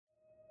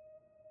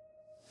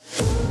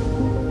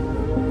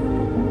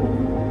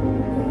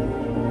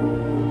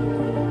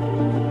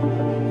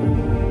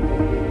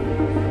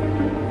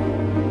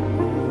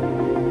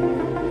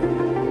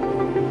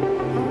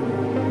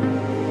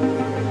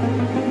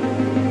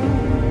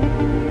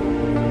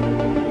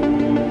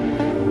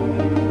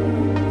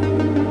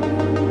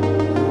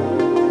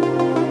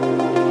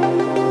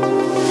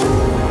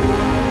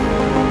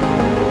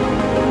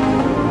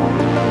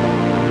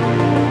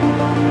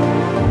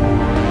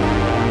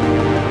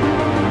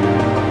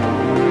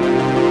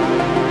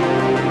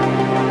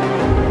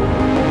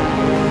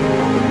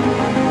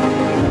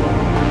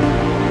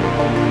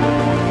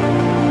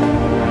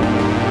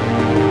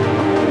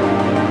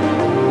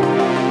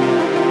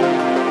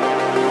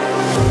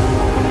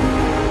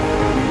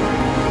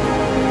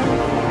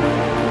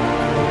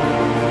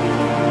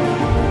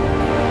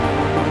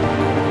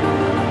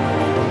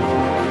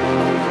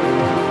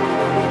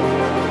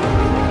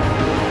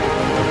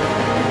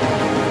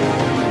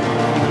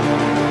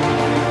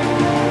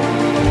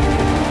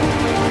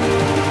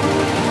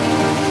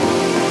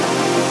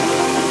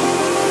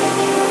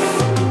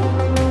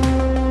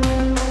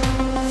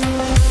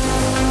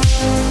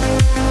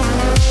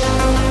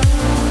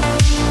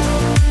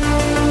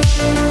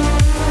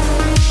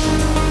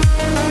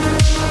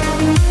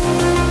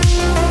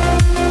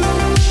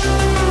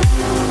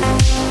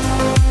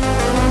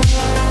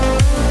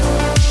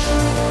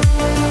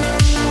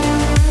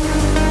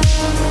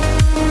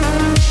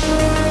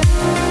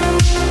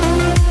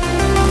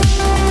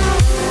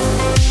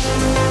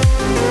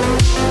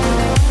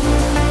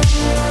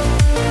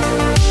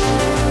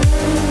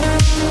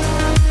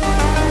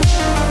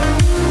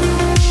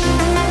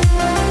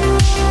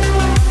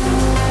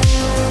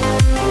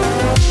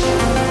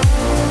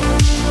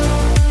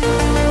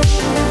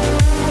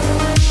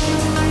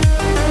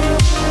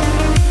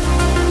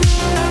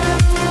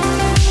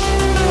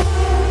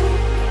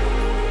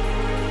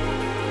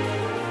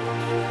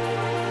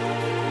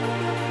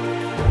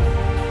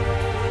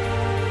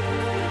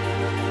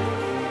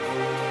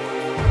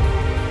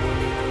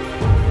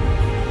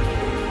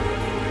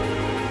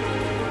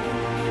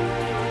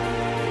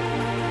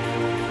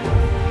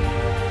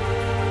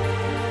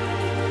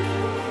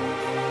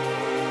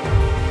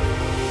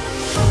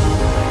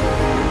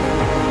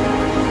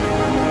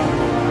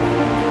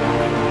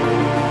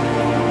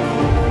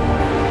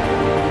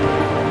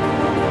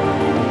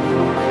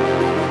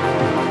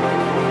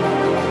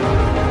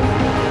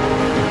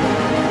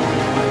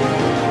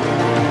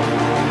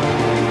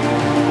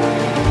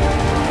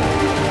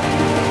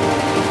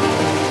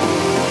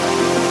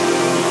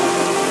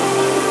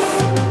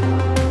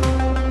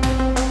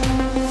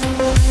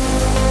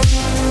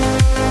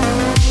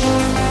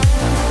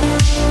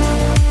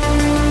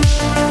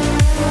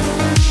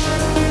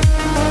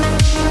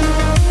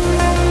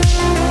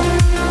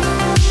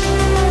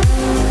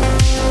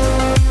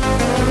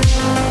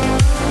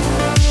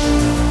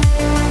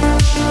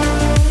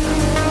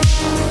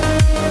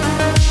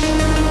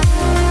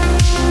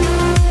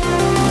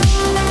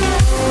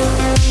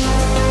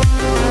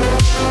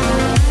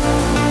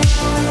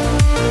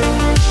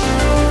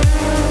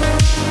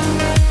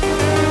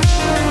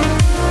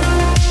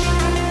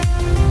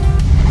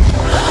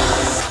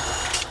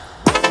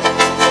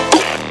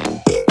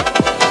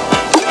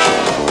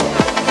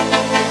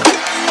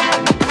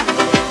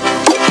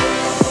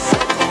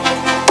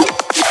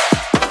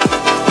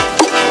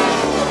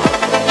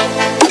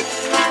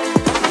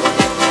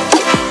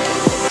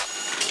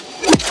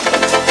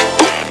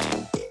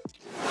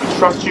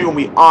trust you and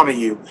we honor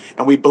you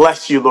and we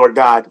bless you, Lord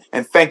God,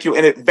 and thank you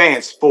in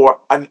advance for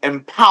an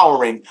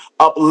empowering,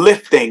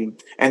 uplifting,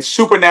 and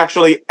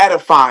supernaturally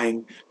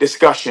edifying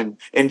discussion.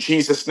 In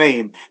Jesus'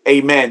 name,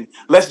 amen.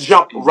 Let's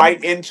jump right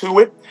into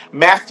it.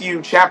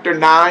 Matthew chapter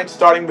 9,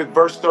 starting with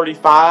verse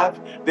 35.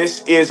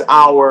 This is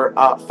our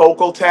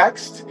focal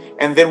text,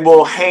 and then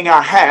we'll hang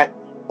our hat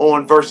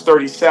on verse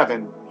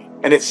 37.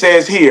 And it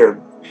says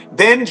here,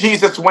 "Then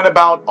Jesus went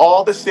about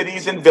all the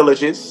cities and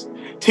villages,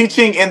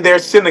 teaching in their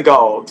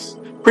synagogues,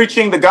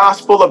 preaching the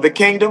gospel of the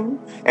kingdom,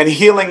 and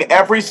healing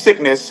every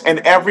sickness and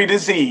every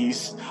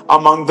disease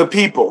among the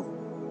people."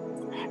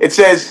 It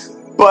says,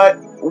 "But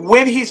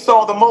when he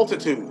saw the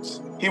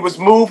multitudes, he was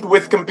moved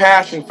with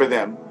compassion for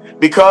them,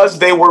 because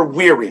they were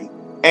weary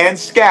and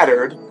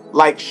scattered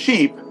like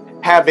sheep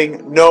having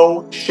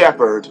no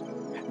shepherd.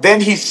 Then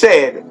he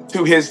said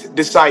to his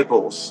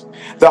disciples,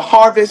 'The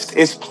harvest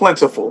is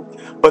plentiful,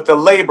 but the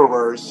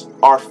laborers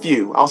are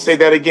few.'" I'll say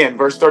that again,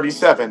 verse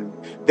 37.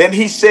 "Then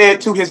he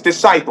said to his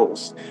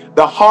disciples,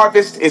 'The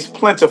harvest is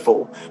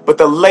plentiful, but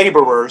the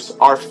laborers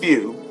are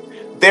few.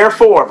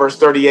 Therefore,'" verse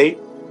 38,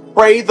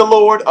 "'pray the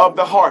Lord of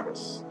the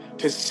harvest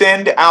to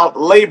send out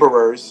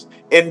laborers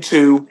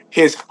into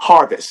his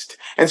harvest.'"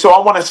 And so I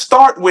want to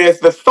start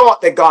with the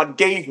thought that God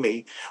gave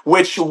me,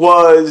 which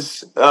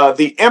was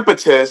the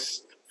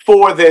impetus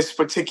for this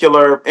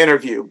particular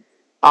interview.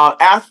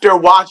 After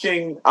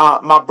watching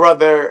my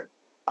brother,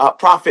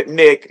 Prophet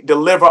Nick,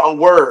 deliver a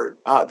word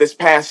this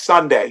past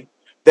Sunday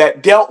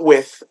that dealt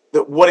with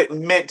what it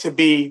meant to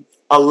be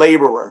a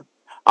laborer,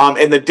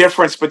 and the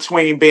difference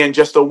between being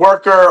just a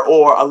worker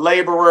or a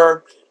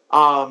laborer,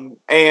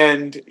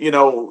 and, you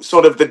know,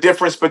 sort of the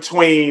difference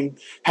between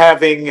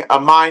having a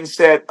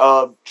mindset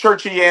of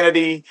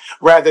churchianity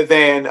rather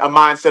than a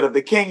mindset of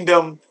the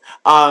kingdom.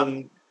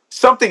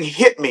 Something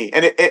hit me,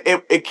 and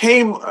it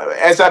came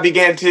as I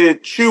began to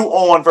chew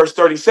on verse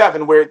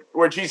 37,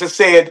 where Jesus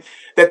said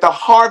that the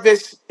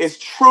harvest is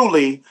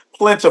truly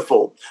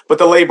plentiful, but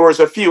the laborers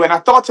are few. And I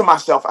thought to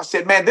myself, I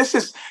said, man, this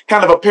is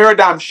kind of a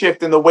paradigm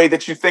shift in the way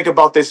that you think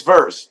about this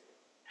verse,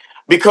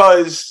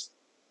 because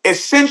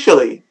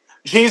essentially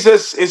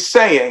Jesus is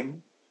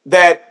saying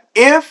that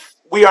if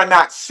we are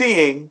not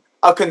seeing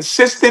a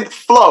consistent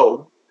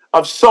flow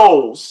of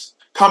souls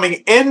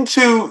coming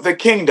into the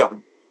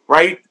kingdom,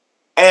 right?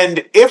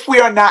 And if we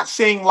are not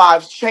seeing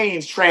lives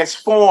changed,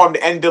 transformed,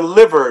 and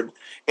delivered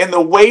in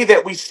the way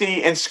that we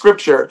see in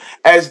Scripture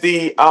as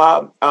the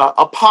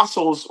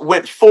apostles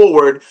went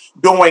forward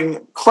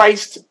doing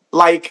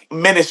Christ-like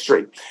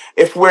ministry,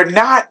 if we're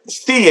not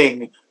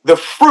seeing the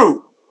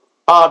fruit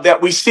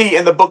that we see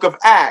in the book of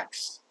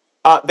Acts,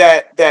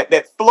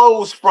 that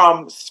flows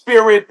from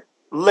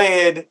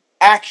Spirit-led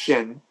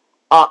action,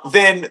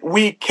 then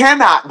we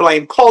cannot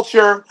blame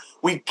culture.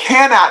 We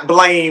cannot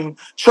blame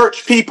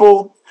church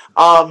people.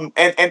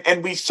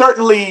 And we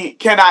certainly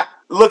cannot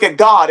look at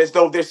God as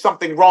though there's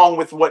something wrong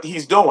with what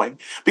he's doing,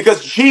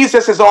 because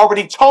Jesus has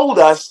already told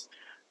us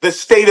the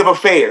state of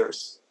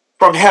affairs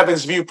from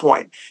heaven's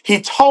viewpoint.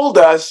 He told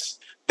us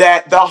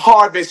that the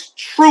harvest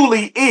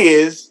truly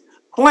is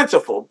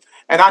plentiful.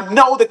 And I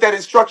know that that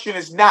instruction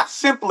is not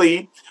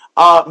simply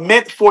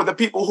meant for the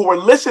people who were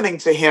listening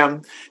to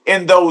him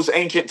in those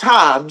ancient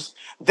times.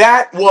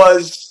 That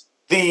was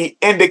the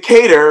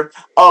indicator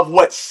of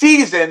what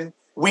season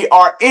we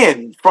are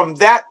in from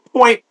that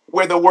point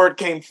where the word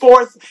came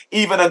forth,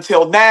 even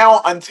until now,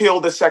 until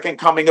the second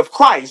coming of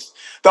Christ.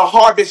 The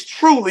harvest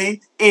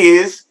truly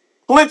is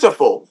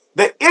plentiful.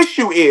 The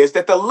issue is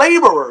that the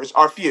laborers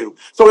are few.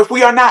 So if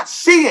we are not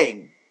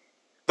seeing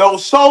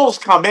those souls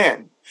come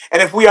in,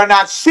 and if we are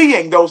not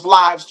seeing those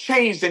lives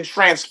changed and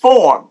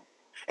transformed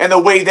in the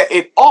way that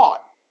it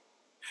ought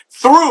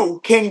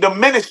through kingdom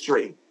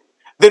ministry,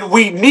 then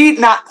we need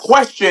not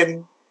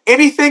question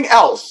anything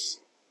else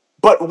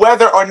but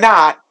whether or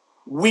not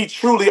we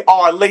truly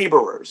are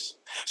laborers.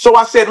 So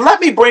I said, let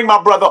me bring my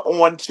brother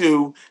on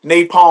to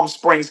Napalm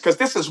Springs, because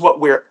this is what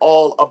we're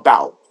all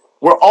about.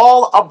 We're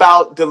all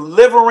about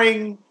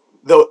delivering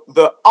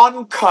the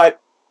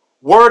uncut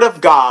word of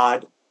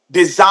God,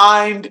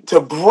 designed to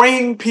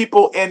bring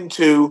people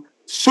into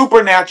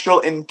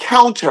supernatural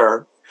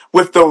encounter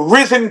with the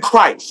risen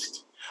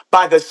Christ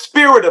by the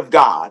Spirit of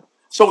God,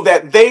 so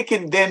that they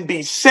can then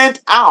be sent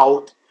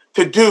out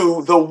to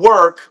do the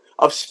work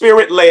of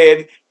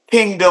Spirit-led,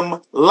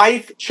 kingdom,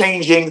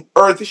 life-changing,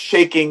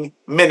 earth-shaking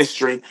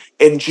ministry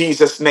in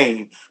Jesus'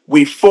 name.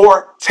 We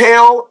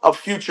foretell of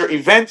future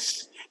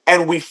events,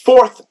 and we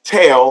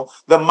foretell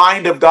the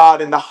mind of God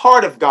and the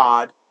heart of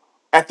God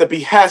at the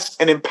behest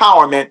and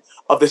empowerment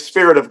of the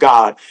Spirit of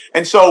God.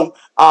 And so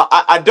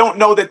I don't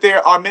know that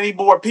there are many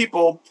more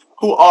people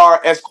who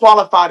are as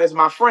qualified as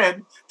my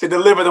friend to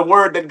deliver the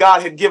word that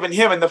God had given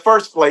him in the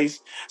first place.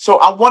 So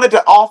I wanted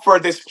to offer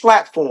this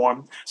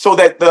platform so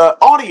that the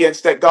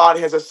audience that God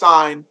has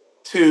assigned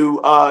to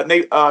not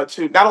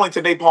only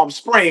to Napalm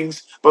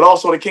Springs, but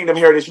also to Kingdom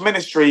Heritage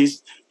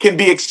Ministries can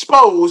be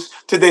exposed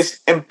to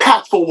this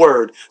impactful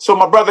word. So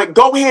my brother,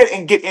 go ahead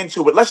and get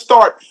into it. Let's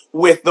start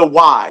with the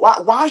why.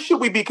 Why should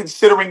we be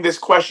considering this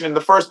question in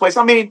the first place?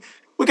 I mean,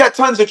 we got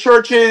tons of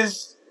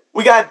churches.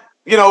 We got,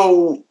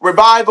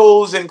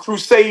 revivals and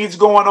crusades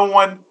going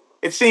on.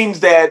 It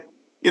seems that,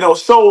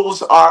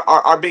 souls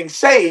are being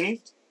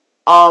saved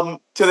to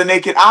the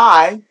naked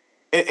eye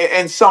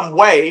in some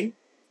way.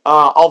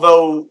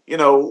 Although,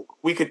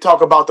 we could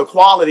talk about the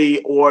quality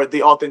or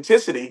the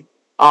authenticity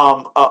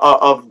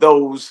of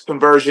those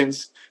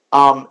conversions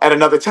at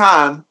another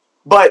time.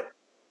 But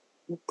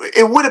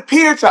it would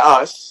appear to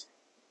us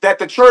that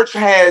the church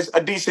has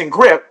a decent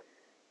grip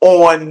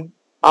on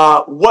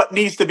what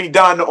needs to be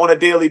done on a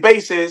daily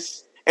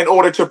basis in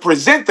order to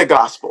present the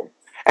gospel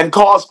and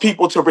cause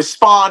people to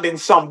respond in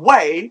some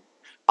way.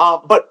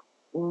 But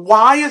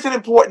why is it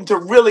important to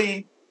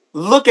really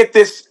look at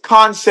this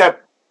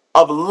concept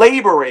of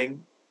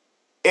laboring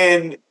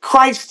in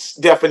Christ's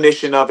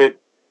definition of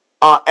it,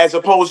 as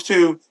opposed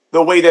to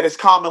the way that it's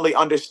commonly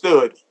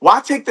understood? Why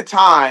take the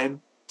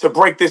time to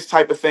break this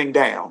type of thing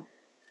down?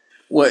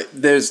 Well,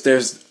 there's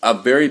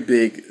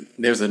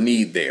a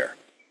need there.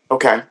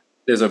 Okay.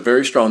 There's a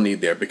very strong need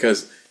there,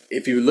 because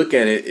if you look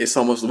at it, it's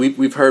almost,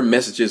 we've heard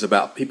messages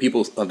about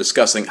people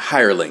discussing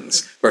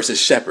hirelings versus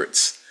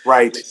shepherds.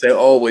 Right. They say,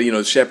 oh, well,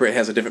 the shepherd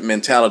has a different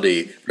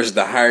mentality versus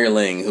the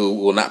hireling who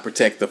will not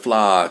protect the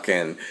flock.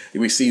 And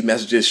we see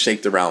messages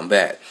shaped around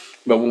that.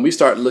 But when we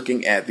start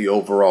looking at the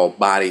overall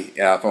body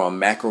from a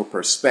macro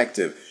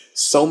perspective,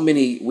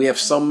 we have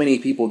so many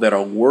people that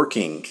are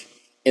working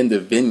in the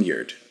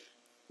vineyard.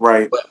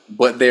 Right.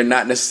 But they're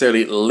not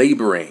necessarily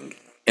laboring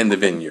in the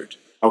vineyard.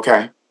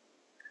 Okay.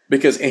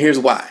 Because, and here's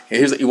why.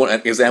 You want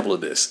an example of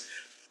this.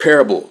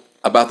 Parable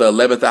about the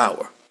 11th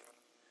hour,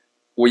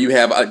 where you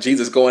have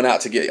Jesus going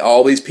out to get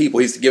all these people.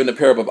 He's giving the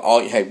parable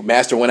of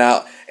master went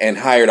out and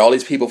hired all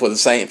these people for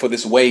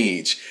this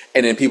wage.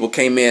 And then people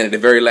came in at the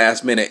very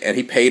last minute and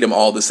he paid them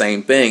all the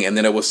same thing. And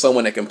then there was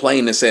someone that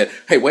complained and said,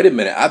 hey, wait a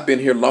minute, I've been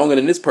here longer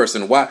than this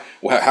person.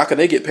 How can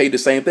they get paid the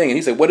same thing? And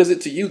he said, what is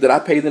it to you that I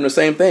paid them the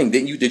same thing?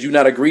 Did you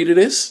not agree to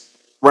this?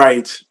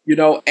 Right.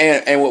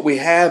 And what we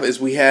have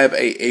is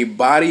a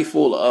body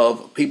full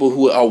of people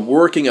who are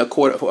working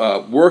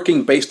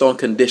based on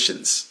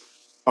conditions.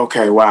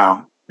 Okay.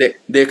 Wow.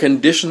 They're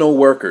conditional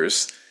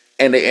workers,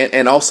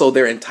 and also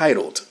they're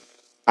entitled.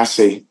 I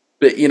see.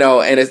 But,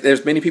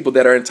 there's many people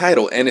that are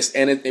entitled, and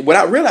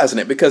without realizing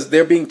it, because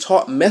they're being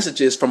taught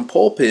messages from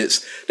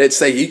pulpits that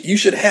say you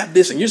should have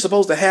this, and you're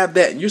supposed to have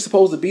that, and you're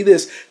supposed to be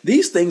this.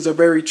 These things are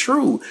very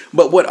true.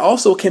 But what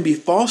also can be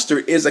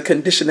fostered is a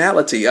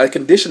conditionality, a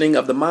conditioning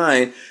of the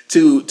mind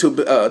to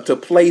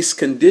place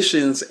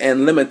conditions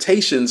and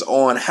limitations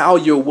on how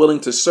you're willing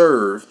to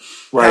serve,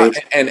 right,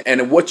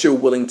 and what you're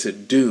willing to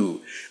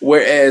do.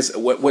 Whereas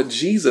what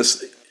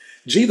Jesus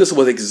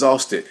was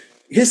exhausted.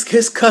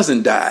 His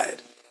cousin died.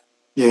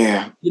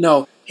 Yeah.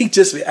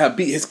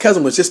 His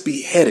cousin was just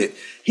beheaded.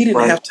 He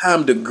didn't have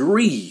time to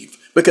grieve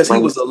because he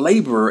was a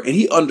laborer, and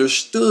he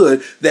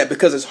understood that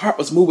because his heart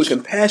was moved with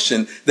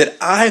compassion, that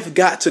I've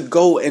got to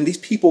go, and these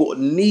people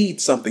need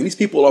something. These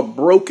people are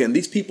broken.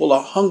 These people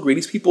are hungry.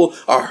 These people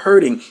are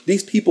hurting.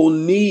 These people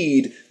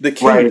need the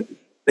kingdom. Right.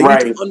 They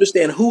need to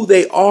understand who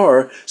they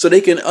are so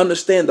they can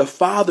understand the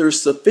Father's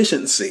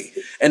sufficiency.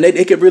 And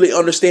they can really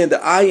understand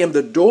that I am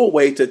the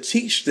doorway to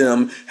teach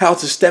them how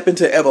to step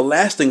into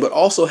everlasting, but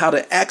also how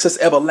to access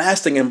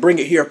everlasting and bring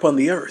it here upon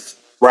the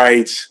earth.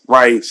 Right.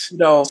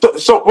 So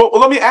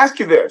let me ask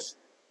you this.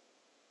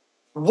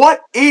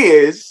 What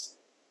is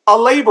a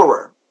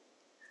laborer?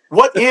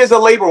 What is a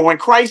laborer? When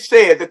Christ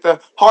said that the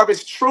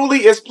harvest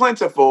truly is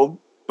plentiful,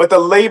 but the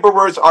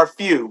laborers are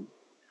few,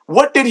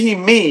 what did he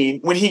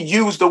mean when he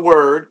used the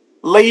word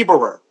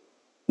laborer?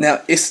 Now,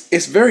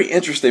 it's very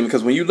interesting,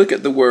 because when you look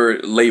at the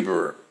word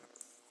laborer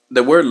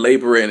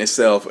in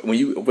itself, when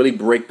you really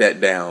break that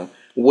down,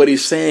 what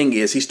he's saying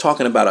is he's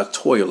talking about a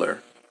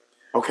toiler.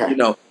 Okay.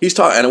 He's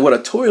talking, and what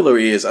a toiler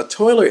is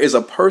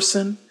a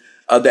person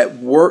that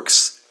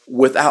works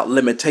without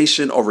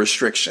limitation or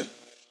restriction.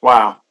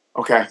 Wow.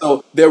 Okay.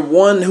 So they're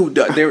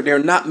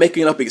not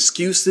making up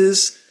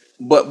excuses.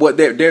 But what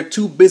they're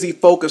too busy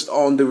focused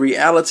on the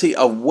reality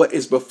of what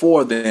is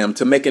before them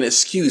to make an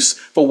excuse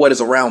for what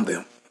is around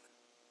them.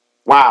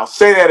 Wow.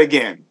 Say that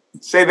again.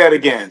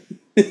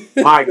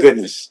 My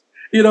goodness.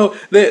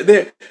 They're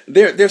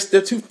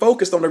too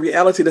focused on the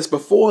reality that's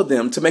before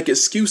them to make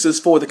excuses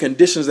for the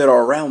conditions that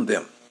are around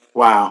them.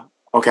 Wow.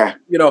 Okay.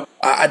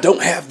 I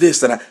don't have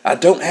this, and I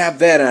don't have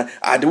that, and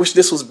I wish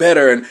this was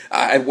better.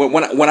 And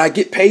when I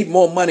get paid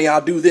more money, I'll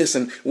do this.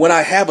 And when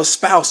I have a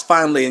spouse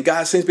finally, and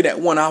God sends me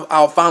that one,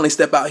 I'll finally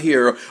step out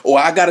here. Or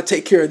I got to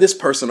take care of this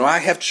person, or I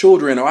have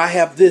children, or I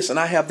have this and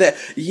I have that.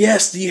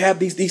 Yes, you have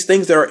these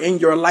things that are in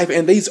your life,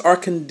 and these are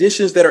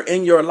conditions that are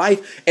in your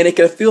life, and it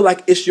can feel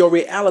like it's your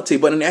reality.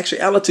 But in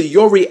actuality,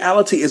 your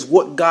reality is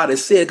what God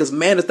has said, because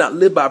man does not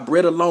live by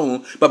bread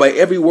alone, but by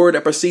every word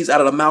that proceeds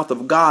out of the mouth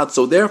of God.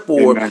 So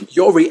therefore, Amen.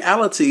 your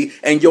reality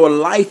and your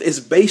life is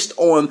based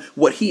on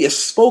what he has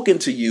spoken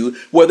to you,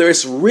 whether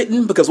it's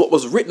written, because what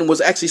was written was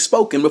actually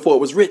spoken before it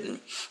was written.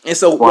 And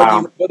so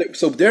Wow.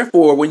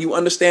 therefore, when you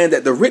understand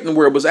that the written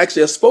word was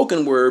actually a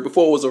spoken word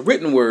before it was a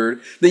written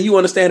word, then you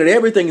understand that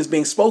everything is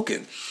being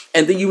spoken.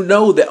 And then you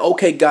know that,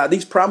 okay, God,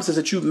 these promises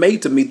that you've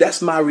made to me,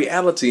 that's my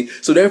reality.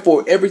 So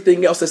therefore,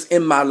 everything else that's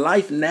in my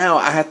life now,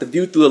 I have to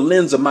view through the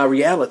lens of my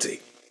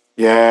reality.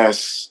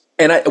 Yes.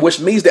 Which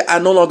means that I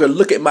no longer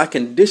look at my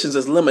conditions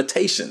as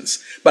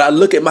limitations, but I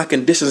look at my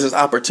conditions as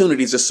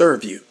opportunities to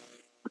serve you.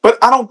 But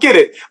I don't get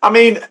it. I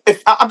mean,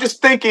 if I'm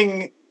just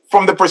thinking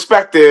from the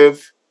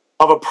perspective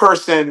of a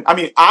person, I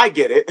mean, I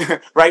get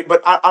it, right?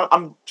 But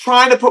I'm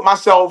trying to put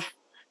myself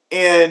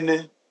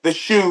in the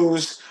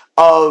shoes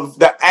of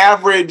the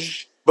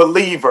average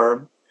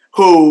believer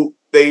who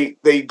they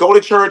go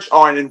to church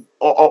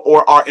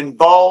or are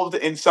involved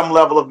in some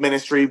level of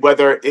ministry,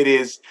 whether it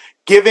is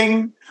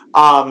giving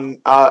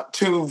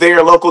to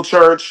their local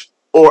church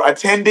or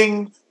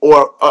attending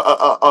or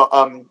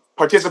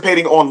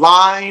participating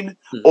online,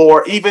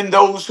 or even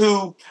those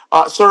who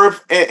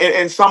serve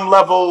in some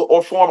level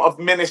or form of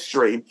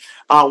ministry,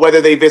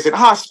 whether they visit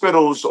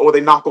hospitals or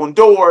they knock on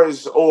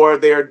doors or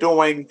they're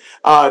doing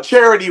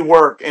charity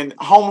work and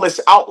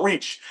homeless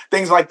outreach,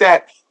 things like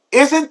that.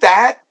 Isn't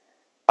that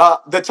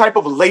the type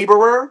of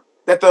laborer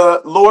that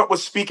the Lord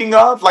was speaking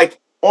of? Like,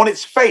 on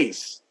its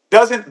face,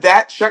 doesn't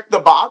that check the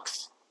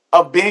box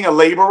of being a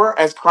laborer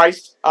as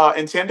Christ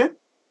intended?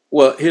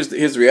 Well, here's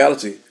the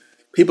reality.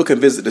 People can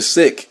visit the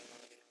sick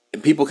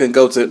and people can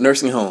go to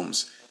nursing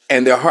homes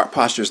and their heart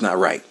posture is not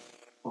right.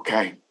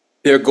 Okay.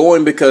 They're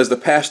going because the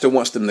pastor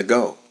wants them to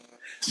go.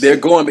 They're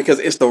going because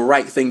it's the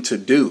right thing to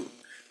do.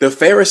 The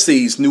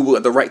Pharisees knew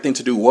what the right thing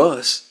to do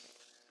was,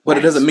 but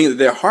it doesn't mean that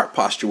their heart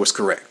posture was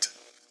correct.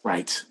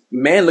 Right.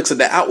 Man looks at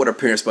the outward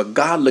appearance, but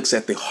God looks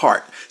at the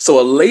heart. So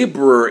a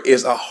laborer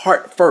is a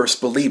heart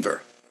first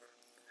believer.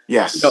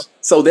 Yes.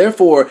 So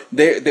therefore,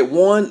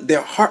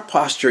 their heart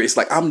posture is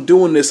like, I'm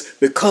doing this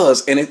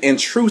because, and in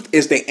truth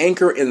is the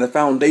anchor and the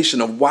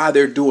foundation of why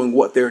they're doing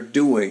what they're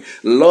doing.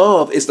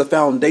 Love is the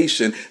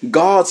foundation.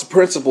 God's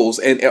principles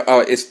and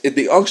it's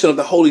the unction of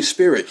the Holy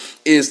Spirit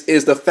is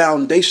the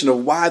foundation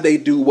of why they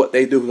do what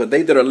they do. Because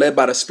they that are led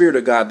by the Spirit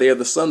of God, they are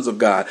the sons of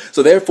God.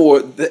 So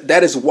therefore,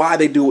 that is why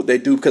they do what they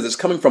do, because it's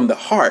coming from the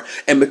heart.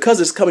 And because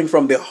it's coming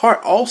from the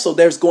heart, also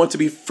there's going to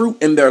be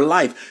fruit in their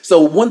life.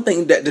 So one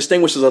thing that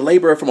distinguishes a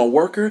laborer from a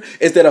worker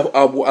is that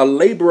a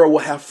laborer will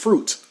have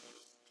fruit.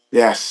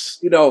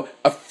 Yes.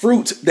 A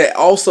fruit that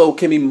also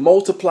can be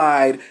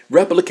multiplied,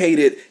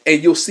 replicated,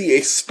 and you'll see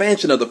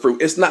expansion of the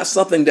fruit. It's not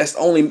something that's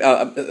only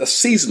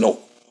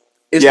seasonal.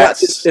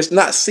 Yes. It's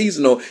not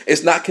seasonal.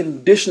 It's not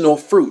conditional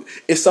fruit.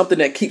 It's something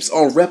that keeps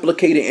on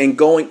replicating and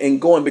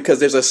going because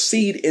there's a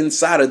seed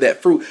inside of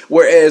that fruit.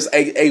 Whereas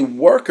a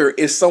worker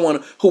is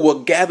someone who will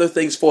gather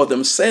things for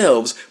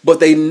themselves, but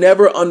they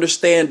never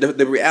understand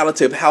the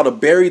reality of how to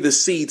bury the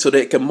seed so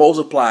that it can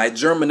multiply,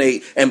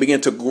 germinate, and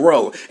begin to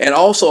grow. And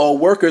also a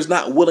worker is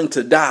not willing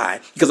to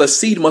die, because a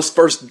seed must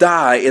first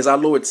die, as our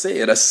Lord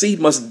said. A seed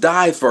must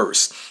die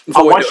first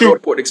before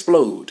it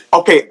explode.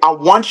 Okay, I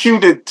want you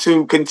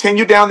to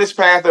continue down this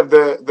path of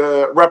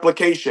the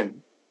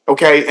replication,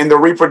 okay, and the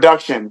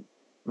reproduction.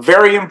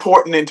 Very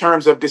important in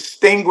terms of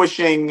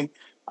distinguishing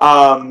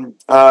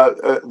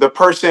the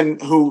person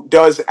who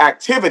does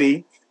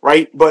activity,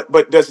 right,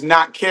 but does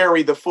not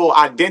carry the full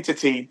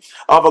identity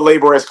of a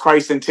laborer as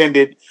Christ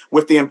intended,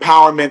 with the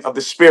empowerment of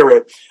the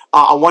Spirit.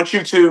 I want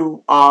you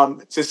to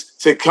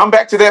come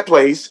back to that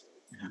place.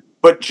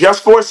 But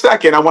just for a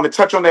second, I want to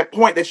touch on that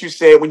point that you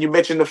said when you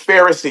mentioned the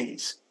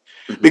Pharisees.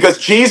 Because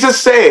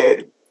Jesus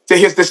said to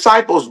his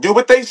disciples, do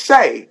what they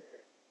say,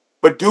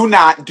 but do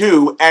not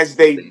do as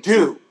they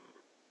do,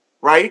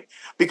 right?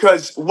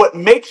 Because what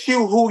makes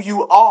you who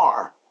you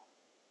are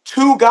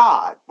to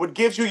God, what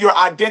gives you your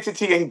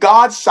identity in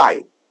God's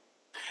sight,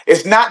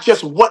 is not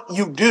just what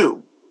you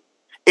do,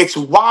 it's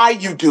why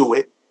you do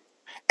it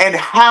and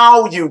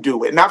how you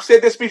do it. And I've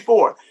said this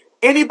before,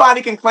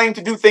 anybody can claim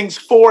to do things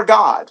for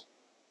God.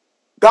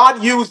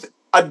 God used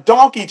a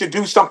donkey to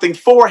do something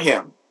for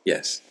him.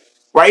 Yes.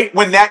 Right?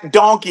 When that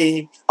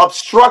donkey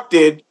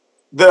obstructed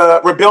the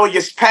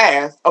rebellious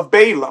path of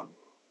Balaam,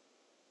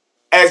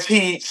 as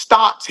he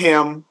stopped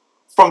him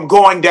from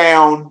going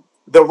down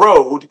the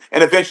road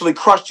and eventually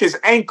crushed his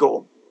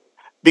ankle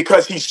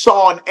because he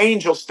saw an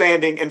angel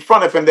standing in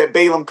front of him that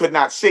Balaam could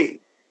not see,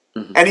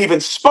 and even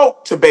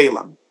spoke to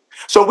Balaam.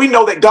 So we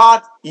know that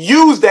God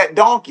used that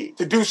donkey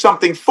to do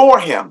something for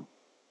him,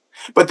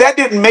 but that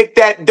didn't make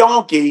that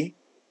donkey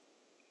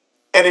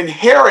an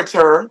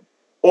inheritor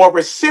or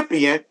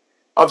recipient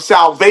of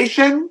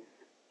salvation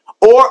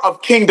or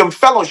of kingdom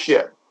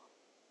fellowship.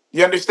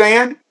 You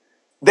understand?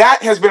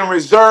 That has been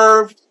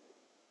reserved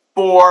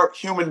for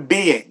human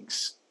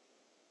beings.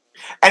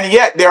 And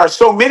yet there are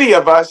so many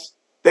of us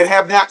that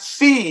have not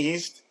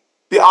seized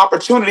the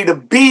opportunity to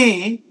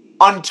be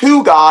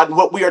unto God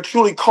what we are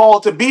truly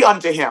called to be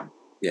unto him.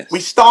 Yes. We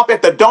stop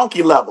at the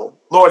donkey level,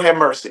 Lord have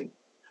mercy,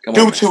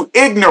 due to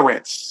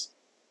ignorance.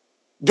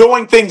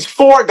 doing things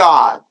for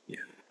God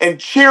and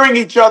cheering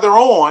each other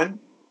on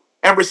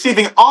and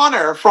receiving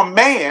honor from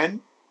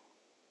man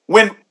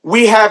when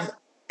we have,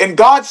 in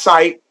God's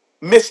sight,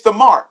 missed the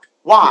mark.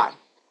 Why?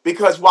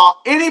 Because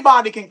while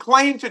anybody can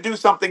claim to do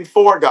something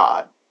for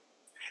God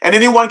and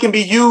anyone can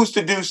be used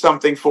to do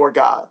something for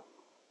God,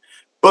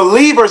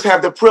 believers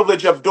have the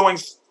privilege of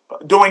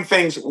doing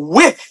things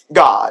with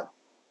God.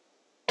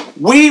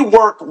 We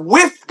work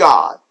with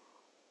God,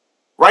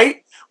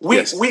 right? We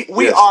Yes. we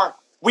we Yes. are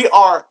we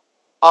are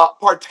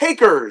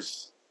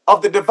partakers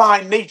of the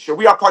divine nature.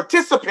 We are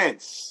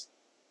participants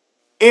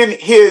in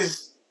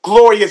His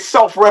glorious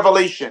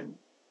self-revelation,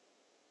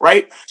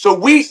 right? So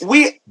Yes.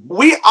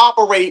 we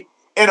operate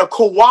in a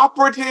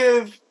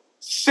cooperative,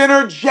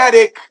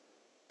 synergetic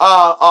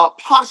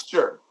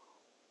posture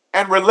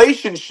and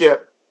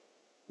relationship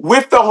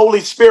with the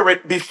Holy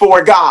Spirit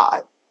before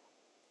God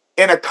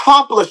in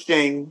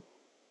accomplishing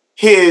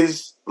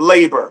His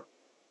labor.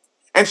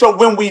 And so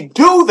when we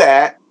do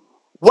that,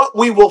 what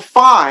we will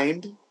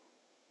find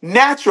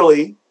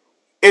naturally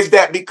is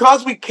that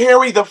because we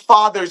carry the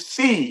Father's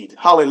seed,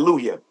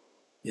 hallelujah,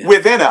 Yeah.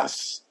 within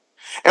us,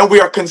 and we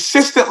are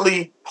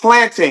consistently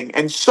planting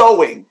and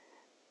sowing,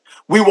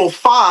 we will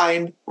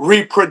find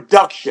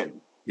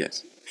reproduction.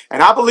 Yes.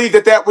 And I believe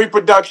that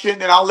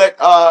reproduction, and I'll let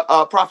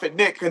Prophet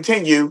Nick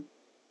continue,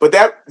 but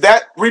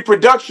that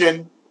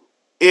reproduction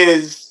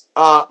is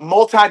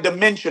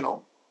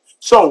multidimensional.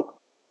 So,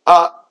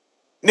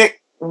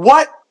 Nick,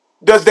 what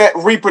does that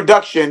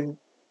reproduction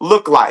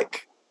look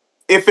like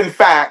if, in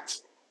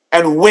fact,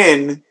 and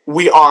when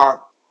we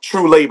are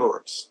true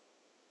laborers?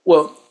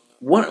 Well,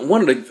 one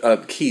of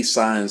the key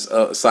signs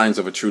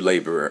of a true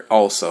laborer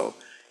also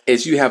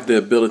is you have the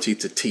ability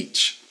to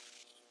teach.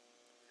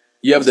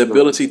 You have That's the good.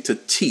 ability to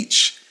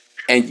teach,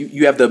 and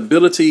you have the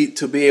ability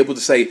to be able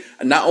to say,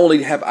 not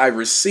only have I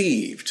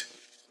received,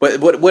 but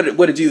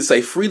what did Jesus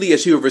say? Freely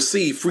as you have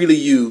received, freely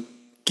you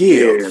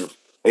give. Give.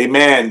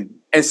 Amen.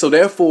 And so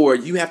therefore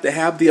you have to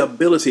have the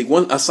ability.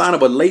 A sign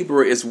of a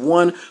laborer is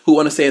one who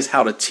understands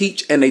how to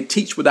teach, and they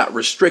teach without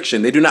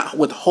restriction. They do not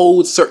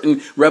withhold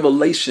certain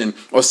revelation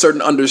or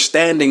certain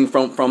understanding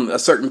from a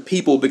certain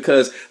people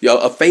because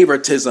of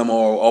favoritism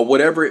or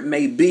whatever it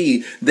may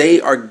be.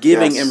 They are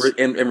giving Yes.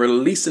 and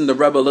releasing the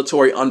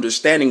revelatory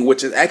understanding,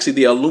 which is actually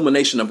the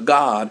illumination of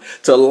God,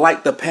 to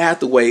light the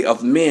pathway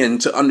of men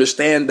to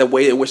understand the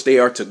way in which they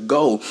are to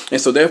go.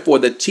 And so therefore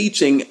the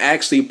teaching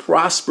actually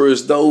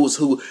prospers those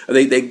who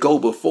they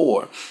go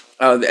before.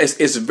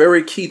 It's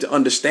very key to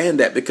understand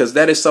that, because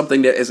that is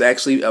something that is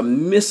actually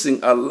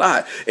missing a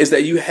lot, is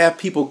that you have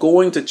people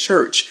going to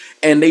church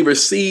and they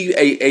receive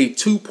a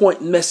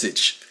 2-point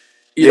message,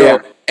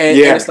 Yeah. and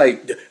Yeah. it's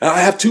like,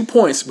 I have 2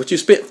 points, but you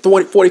spent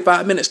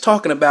 45 minutes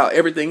talking about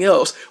everything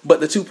else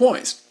but the 2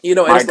 points, and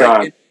My it's like,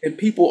 God. and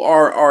people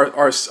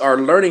are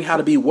learning how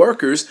to be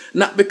workers,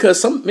 not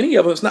because many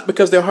of them, it's not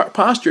because their heart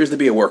posture is to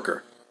be a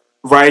worker,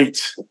 Right.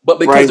 but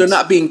because they're Right.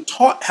 not being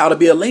taught how to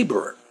be a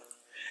laborer.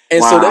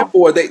 And so Wow.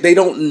 therefore they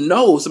don't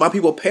know. So my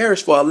people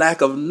perish for a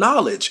lack of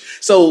knowledge.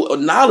 So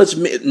knowledge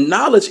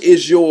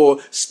is your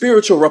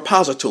spiritual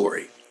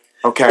repository.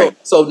 So, Okay.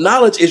 so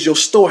knowledge is your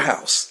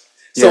storehouse.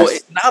 So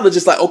Yes. knowledge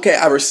is like, okay,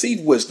 I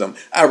received wisdom.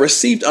 I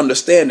received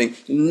understanding.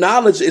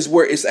 Knowledge is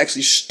where it's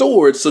actually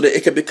stored so that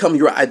it can become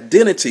your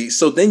identity.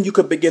 So then you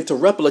could begin to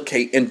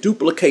replicate and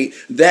duplicate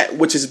that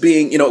which is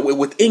being,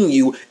 within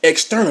you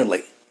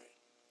externally.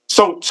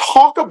 So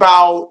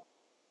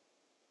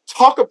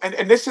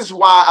and this is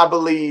why I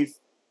believe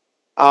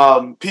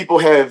people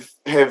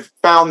have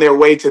found their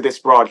way to this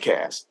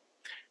broadcast.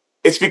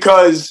 It's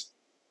because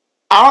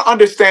our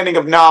understanding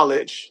of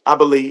knowledge, I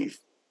believe,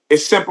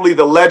 is simply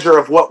the ledger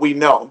of what we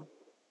know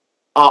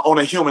on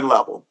a human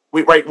level.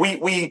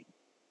 We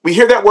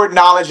hear that word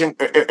knowledge,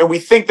 and we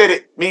think that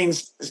it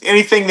means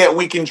anything that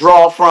we can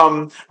draw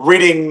from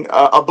reading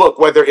a book,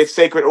 whether it's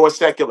sacred or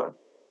secular,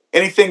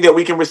 anything that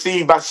we can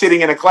receive by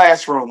sitting in a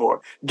classroom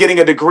or getting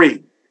a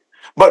degree.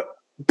 But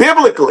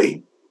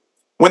biblically,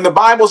 when the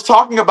Bible's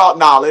talking about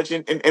knowledge,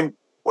 and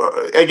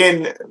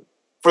again,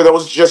 for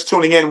those just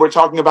tuning in, we're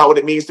talking about what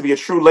it means to be a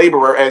true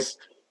laborer as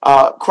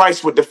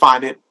Christ would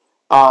define it.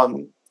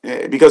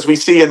 Because we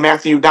see in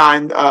Matthew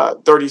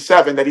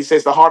 9:37 that he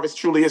says the harvest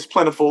truly is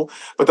plentiful,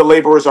 but the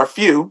laborers are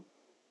few.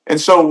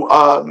 And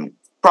so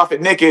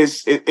Prophet Nick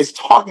is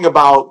talking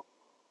about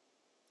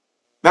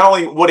not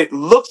only what it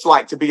looks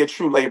like to be a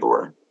true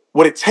laborer,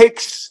 what it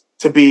takes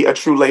to be a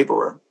true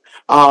laborer.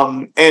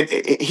 And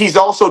he's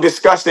also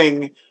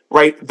discussing,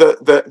 right,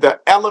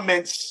 the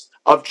elements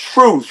of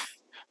truth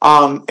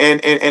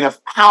and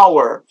of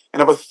power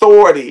and of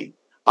authority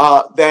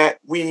that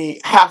we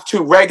have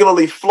to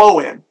regularly flow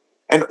in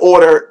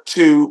order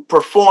to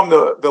perform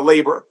the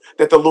labor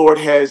that the Lord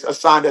has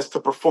assigned us to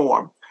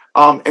perform.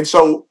 And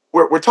so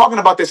we're talking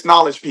about this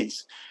knowledge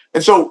piece.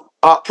 And so,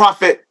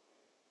 Prophet,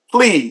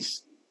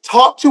 please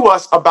talk to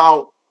us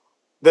about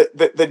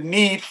the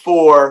need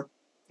for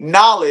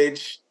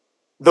knowledge,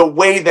 the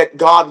way that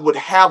God would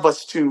have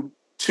us to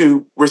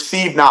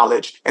receive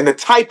knowledge and the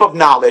type of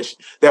knowledge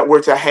that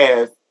we're to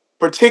have,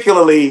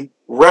 particularly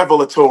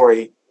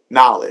revelatory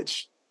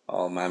knowledge.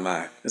 Oh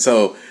my.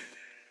 So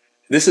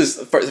this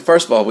is,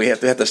 first of all, we have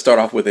to start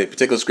off with a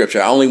particular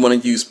scripture. I only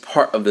want to use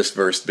part of this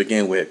verse to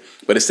begin with,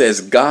 but it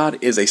says God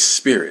is a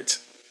spirit.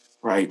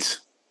 Right.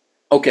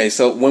 Okay,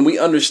 so when we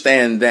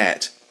understand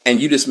that, and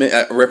you just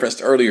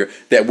referenced earlier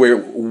that we're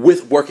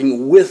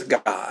working with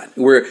God,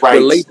 we're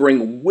Right.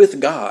 laboring with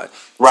God.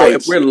 So Right.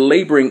 if we're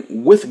laboring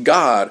with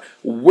God,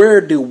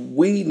 where do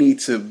we need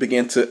to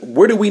begin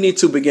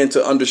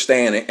to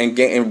understand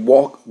and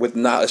walk with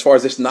knowledge, as far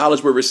as this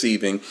knowledge we're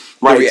receiving, the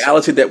Right.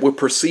 reality that we're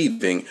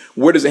perceiving?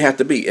 Where does it have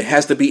to be? It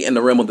has to be in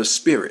the realm of the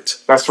spirit.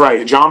 That's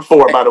right. John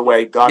 4, by the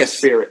way, God is Yes.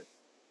 spirit.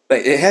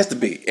 It has to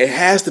be. It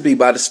has to be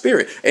by the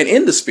spirit and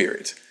in the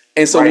spirit.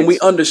 And so when Right. we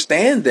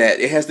understand that,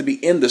 it has to be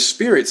in the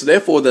spirit. So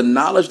therefore, the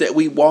knowledge that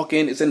we walk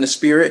in is in the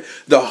spirit.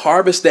 The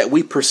harvest that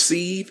we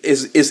perceive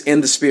is in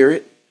the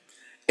spirit.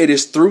 It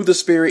is through the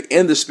spirit,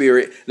 in the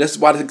spirit. That's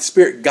why the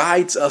spirit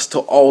guides us to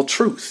all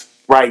truth.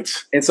 Right.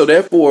 And so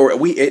therefore,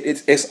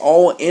 it's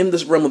all in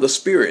this realm of the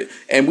spirit.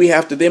 And we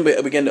have to then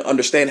begin to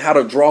understand how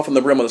to draw from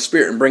the realm of the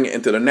spirit and bring it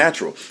into the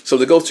natural. So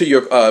to go to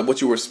your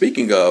what you were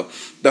speaking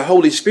of, the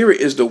Holy Spirit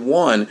is the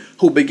one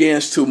who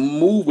begins to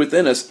move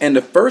within us. And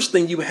the first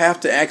thing you have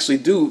to actually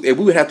do, and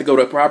we would have to go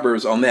to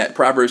Proverbs on that.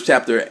 Proverbs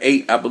chapter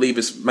 8, I believe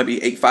it's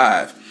maybe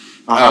 8:5.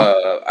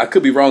 I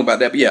could be wrong about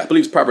that, but yeah, I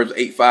believe it's Proverbs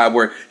 8:5,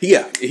 where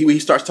he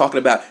starts talking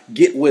about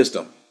get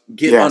wisdom.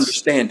 Get Yes.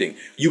 understanding.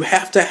 You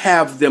have to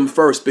have them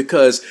first,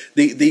 because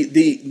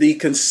the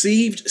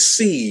conceived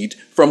seed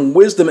from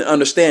wisdom and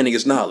understanding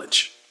is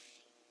knowledge.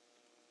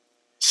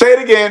 Say it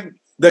again.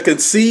 The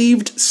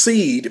conceived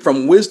seed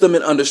from wisdom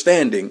and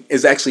understanding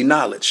is actually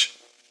knowledge.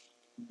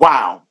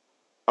 Wow.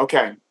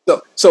 Okay.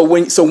 So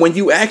when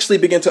you actually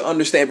begin to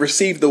understand,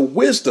 receive the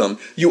wisdom,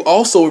 you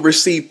also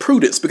receive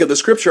prudence, because the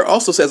scripture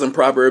also says in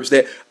Proverbs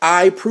that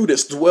I,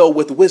 prudence, dwell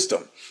with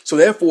wisdom. So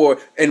therefore,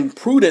 and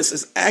prudence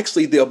is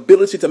actually the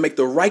ability to make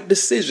the right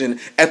decision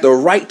at the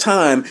right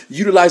time,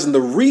 utilizing the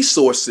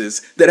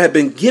resources that have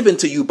been given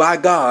to you by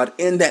God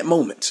in that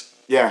moment.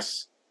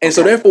 Yes. And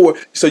so therefore,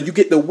 so you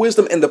get the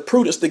wisdom and the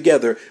prudence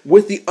together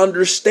with the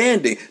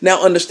understanding.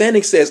 Now,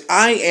 understanding says,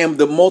 I am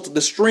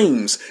the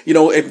streams. You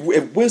know,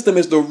 if wisdom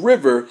is the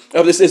river,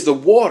 of this is the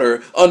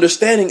water,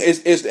 understanding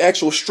is the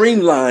actual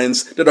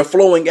streamlines that are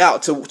flowing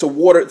out to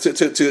water,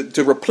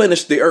 to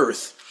replenish the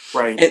earth.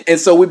 Right. And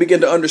so we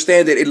begin to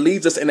understand that it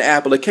leads us in the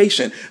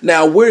application.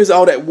 Now, where does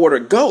all that water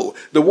go?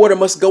 The water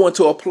must go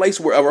into a place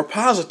where a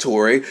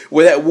repository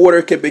where that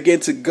water can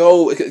begin to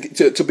go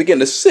to begin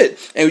to sit.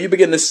 And you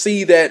begin to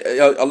see that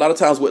a lot of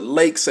times with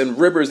lakes and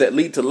rivers that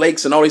lead to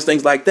lakes and all these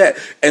things like that.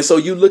 And so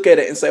you look at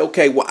it and say,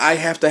 okay, well, I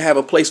have to have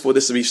a place for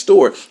this to be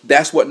stored.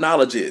 That's what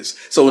knowledge is.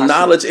 So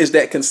knowledge is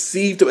that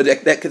conceived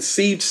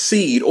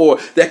seed, or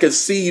that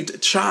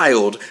conceived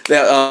child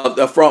that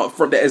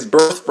that is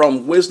birthed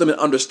from wisdom and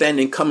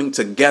understanding coming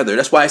together.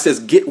 That's why it says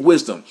get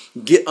wisdom,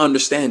 get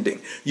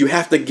understanding. You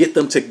have to get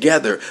them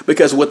together,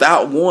 because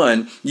without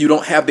one, you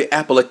don't have the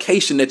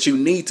application that you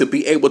need to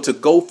be able to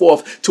go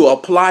forth to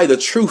apply the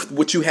truth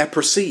which you have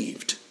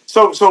perceived.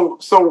 So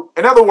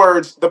in other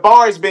words, the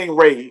bar is being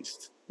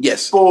raised.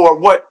 Yes. For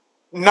what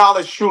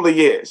knowledge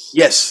truly is.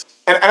 Yes.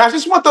 And I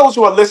just want those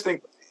who are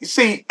listening, you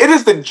see, it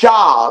is the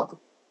job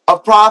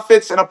of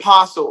prophets and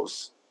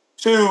apostles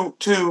to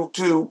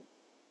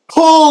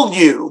pull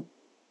you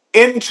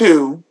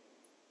into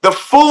the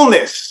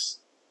fullness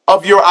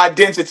of your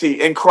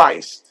identity in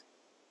Christ.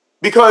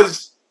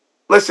 Because,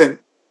 listen,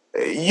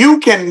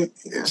 you can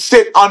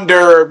sit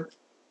under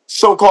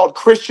so-called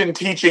Christian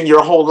teaching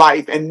your whole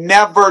life and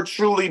never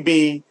truly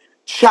be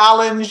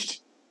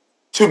challenged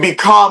to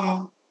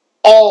become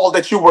all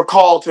that you were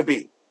called to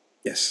be.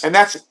 Yes. And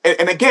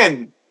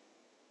again,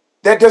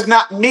 that does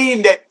not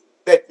mean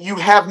that you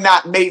have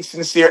not made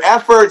sincere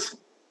efforts.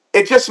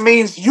 It just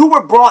means you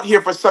were brought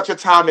here for such a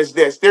time as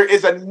this. There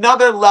is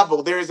another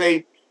level. There is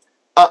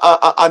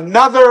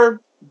another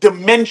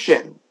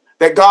dimension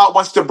that God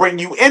wants to bring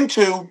you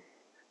into.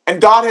 And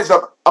God has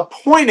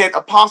appointed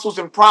apostles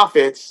and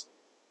prophets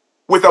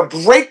with a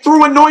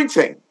breakthrough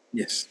anointing.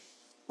 Yes.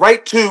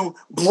 Right? To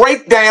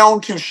break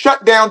down, to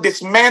shut down,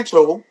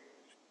 dismantle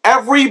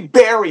every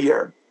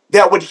barrier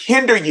that would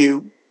hinder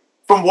you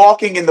from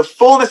walking in the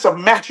fullness of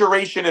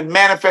maturation and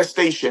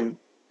manifestation,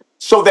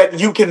 so that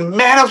you can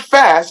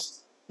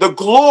manifest the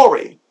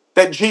glory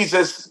that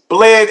Jesus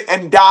bled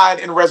and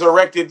died and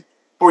resurrected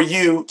for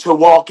you to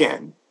walk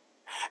in.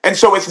 And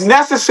so it's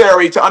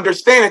necessary to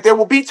understand that there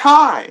will be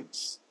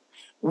times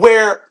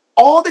where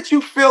all that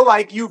you feel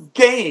like you've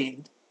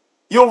gained,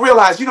 you'll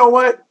realize, you know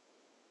what?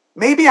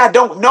 Maybe I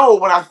don't know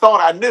what I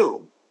thought I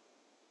knew.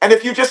 And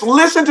if you just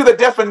listen to the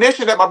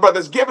definition that my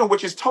brother's given,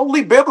 which is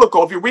totally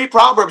biblical, if you read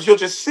Proverbs, you'll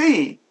just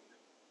see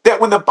that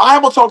when the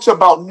Bible talks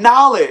about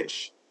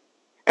knowledge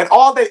and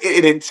all that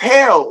it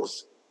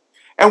entails,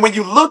 and when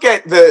you look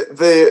at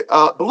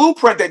the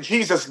blueprint that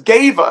Jesus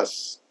gave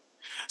us,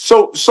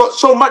 so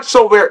much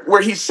so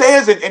where he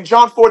says in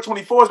John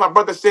 4:24, as my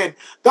brother said,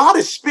 God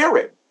is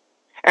spirit,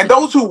 and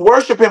those who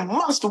worship him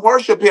must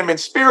worship him in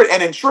spirit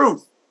and in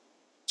truth.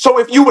 So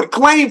if you would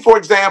claim, for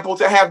example,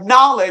 to have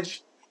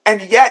knowledge,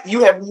 and yet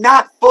you have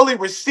not fully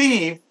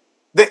received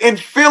the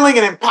infilling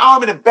and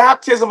empowerment and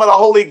baptism of the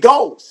Holy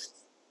Ghost,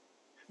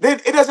 then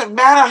it doesn't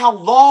matter how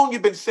long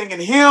you've been singing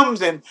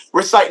hymns and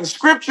reciting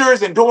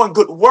scriptures and doing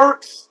good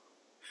works.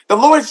 The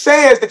Lord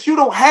says that you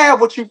don't have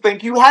what you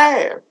think you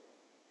have.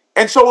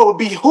 And so it would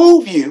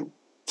behoove you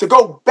to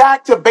go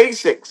back to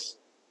basics,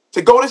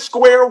 to go to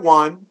square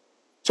one,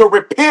 to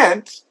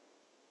repent,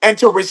 and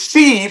to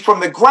receive from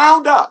the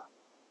ground up,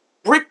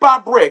 brick by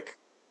brick,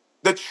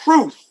 the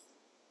truth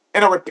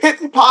in a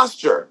repentant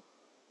posture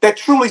that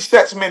truly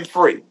sets men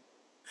free.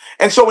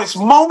 And so it's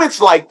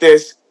moments like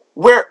this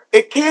where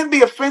it can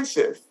be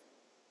offensive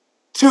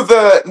to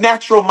the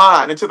natural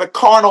mind and to the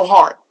carnal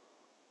heart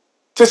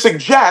to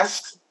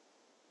suggest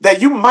that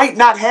you might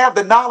not have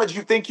the knowledge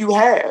you think you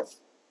have.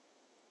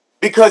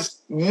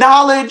 Because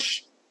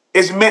knowledge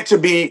is meant to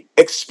be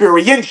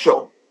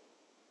experiential.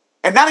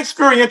 And not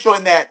experiential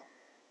in that,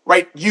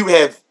 right, you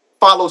have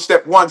followed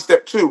step one,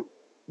 step two.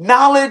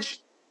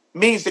 Knowledge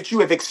means that you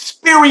have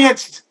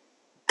experienced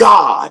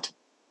God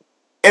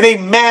in a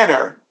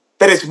manner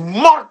that has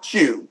marked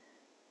you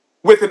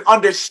with an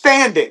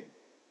understanding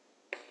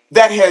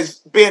that has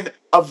been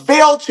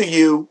availed to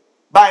you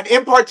by an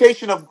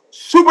impartation of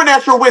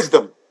supernatural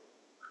wisdom,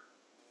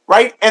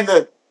 right? And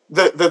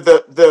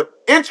the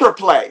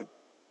interplay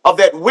of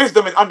that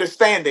wisdom and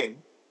understanding,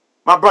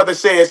 my brother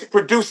says,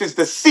 produces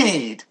the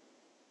seed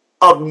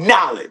of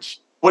knowledge,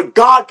 what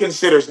God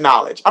considers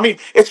knowledge. I mean,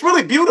 it's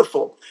really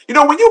beautiful. You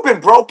know, when you've been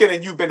broken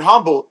and you've been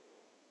humbled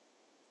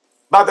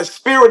by the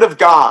Spirit of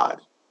God,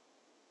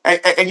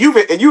 and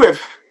you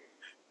have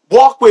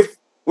walked with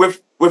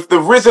the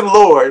risen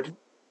Lord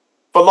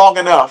for long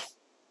enough,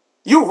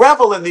 you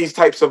revel in these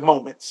types of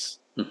moments.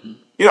 Mm-hmm.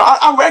 You know,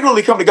 I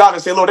regularly come to God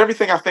and say, Lord,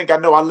 everything I think I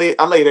know, I lay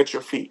it at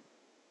your feet,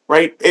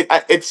 right?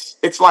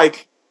 It's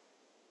like,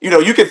 you know,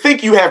 you can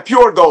think you have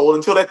pure gold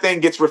until that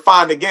thing gets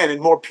refined again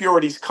and more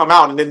purities come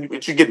out. And then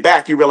when you get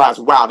back, you realize,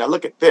 wow, now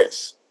look at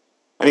this.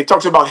 And he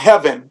talks about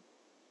heaven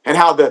and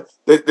how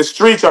the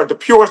streets are the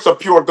purest of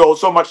pure gold,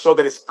 so much so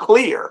that it's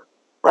clear.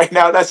 Right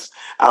now,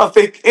 I don't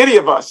think any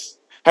of us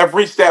have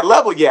reached that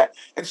level yet.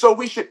 And so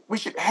we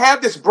should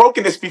have this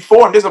brokenness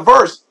before him. There's a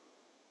verse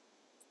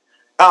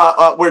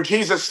where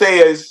Jesus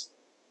says,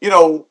 you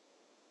know,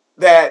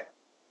 that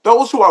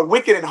those who are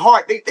wicked in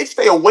heart, they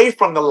stay away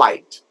from the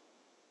light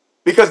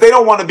because they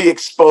don't want to be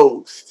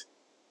exposed,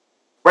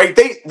 right?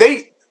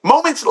 They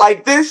moments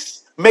like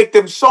this make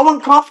them so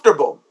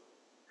uncomfortable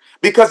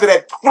because of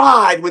that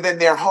pride within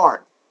their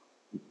heart.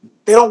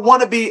 They don't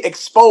want to be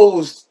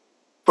exposed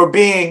for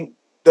being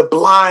the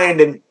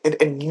blind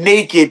and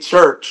naked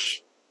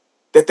church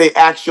that they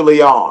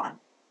actually are,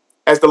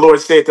 as the Lord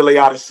said to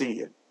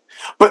Laodicea.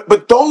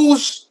 But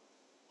those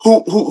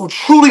who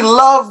truly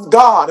love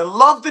God and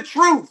love the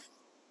truth,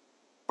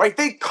 right?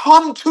 They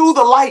come to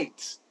the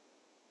light.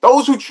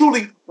 Those who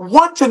truly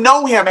want to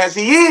know him as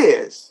he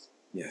is.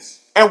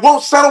 Yes. And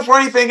won't settle for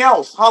anything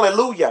else.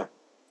 Hallelujah.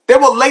 They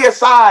will lay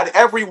aside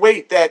every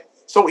weight that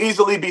so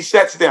easily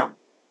besets them.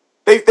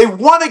 They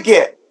want to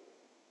get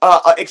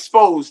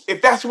exposed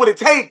if that's what it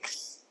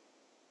takes.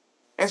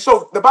 And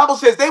so the Bible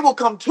says they will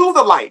come to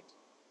the light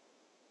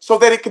so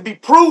that it can be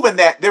proven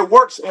that their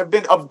works have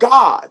been of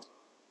God.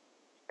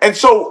 And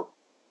so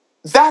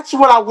that's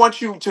what I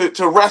want you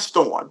to rest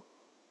on.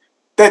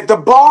 That the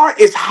bar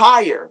is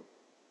higher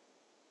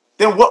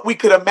than what we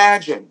could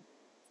imagine.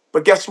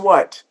 But guess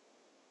what?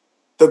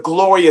 The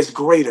glory is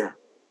greater.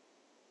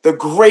 The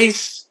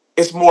grace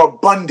is more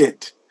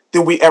abundant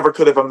than we ever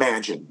could have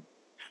imagined.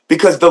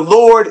 Because the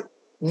Lord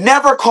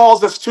never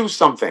calls us to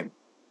something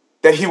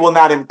that he will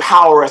not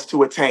empower us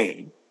to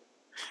attain.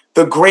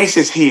 The grace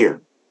is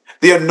here.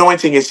 The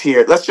anointing is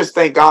here. Let's just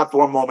thank God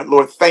for a moment.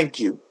 Lord, thank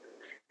you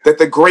that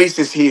the grace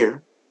is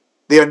here.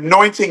 The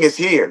anointing is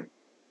here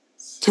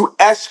to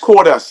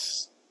escort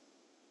us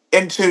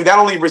into not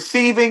only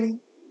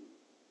receiving,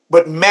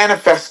 but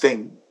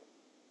manifesting,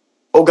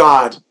 oh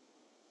God,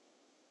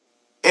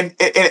 in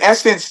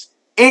essence,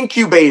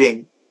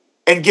 incubating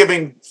and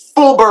giving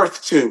full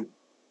birth to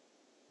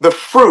the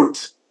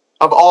fruit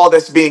of all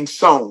that's being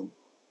sown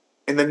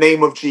in the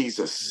name of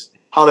Jesus.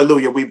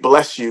 Hallelujah. We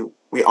bless you.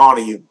 We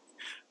honor you.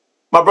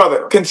 My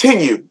brother,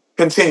 continue.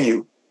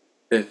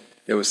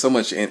 There was so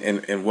much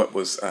in what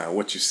was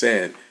what you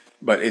said,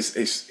 but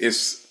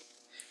it's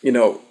you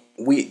know,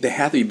 they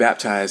have to be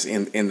baptized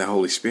in the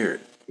Holy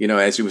Spirit. You know,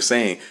 as you were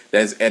saying,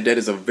 that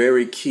is a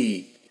very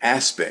key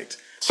aspect.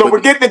 So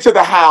we're getting into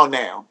the how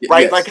now,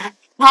 right? Yes. Like,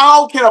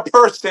 how can a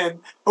person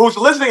who's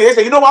listening, they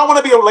say, you know, I want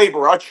to be a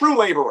laborer, a true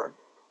laborer.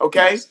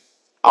 Okay. Yes.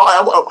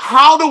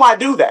 How do I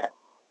do that?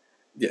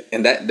 Yeah,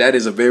 and that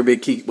is a very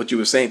big key. What you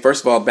were saying,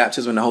 first of all,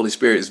 baptism in the Holy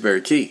Spirit is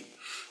very key.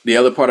 The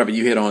other part of it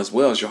you hit on as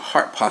well is your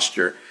heart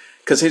posture.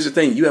 Because here's the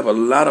thing, you have a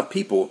lot of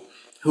people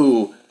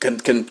who can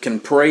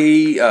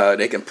pray.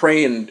 They can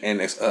pray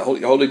and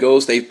Holy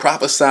Ghost. They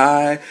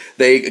prophesy.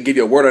 They give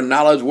you a word of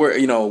knowledge,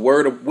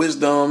 word of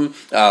wisdom.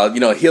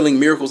 Healing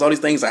miracles. All these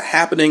things are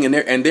happening, and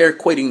they're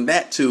equating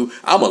that to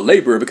I'm a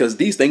laborer because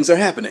these things are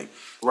happening.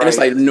 And it's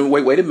Right. like, no,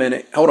 wait a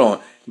minute. Hold on.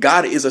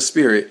 God is a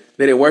spirit.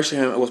 They worship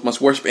him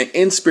must worship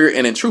in spirit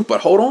and in truth.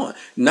 But hold on.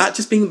 Not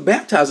just being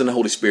baptized in the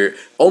Holy Spirit.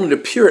 Only the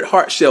pure at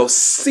heart shall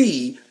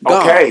see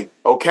God. Okay.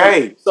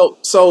 Okay.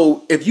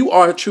 So if you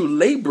are a true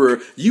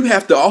laborer, you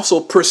have to also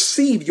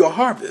perceive your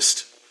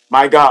harvest.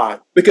 My God.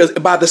 Because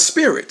by the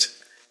Spirit,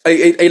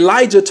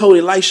 Elijah told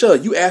Elisha,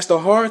 you asked a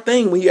hard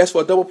thing when you asked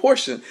for a double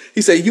portion.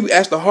 He said, you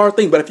asked a hard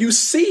thing, but if you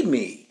see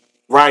me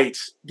Right.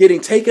 getting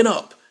taken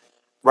up,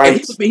 and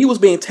Right. he was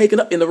being taken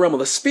up in the realm of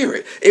the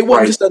spirit. It wasn't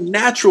Right. just a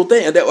natural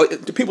thing.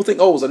 That people think,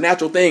 oh, it was a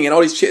natural thing, and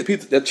all these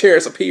people, the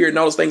chariots appeared, and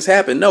all those things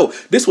happened. No,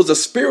 this was a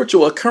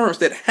spiritual occurrence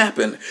that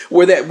happened,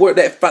 where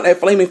that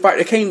flaming fire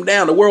that came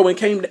down, the whirlwind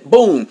came,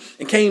 boom,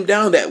 and came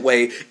down that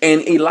way,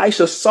 and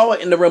Elisha saw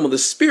it in the realm of the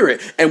spirit.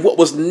 And what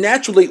was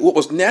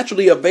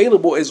naturally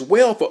available as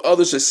well for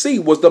others to see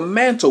was the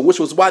mantle, which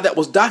was why that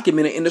was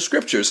documented in the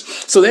scriptures.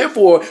 So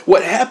therefore,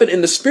 what happened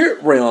in the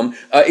spirit realm,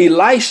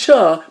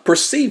 Elisha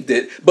perceived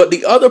it, but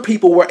the other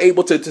people were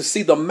able to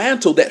see the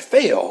mantle that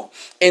fell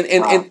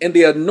Wow. and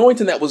the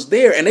anointing that was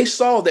there. And they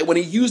saw that when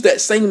he used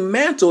that same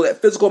mantle, that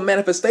physical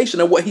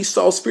manifestation of what he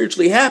saw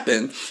spiritually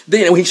happen,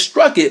 then when he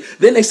struck it,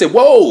 then they said,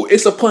 whoa,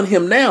 it's upon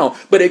him now.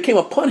 But it came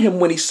upon him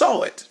when he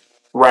saw it.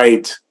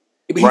 Right.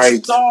 He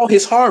Right. saw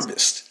his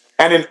harvest.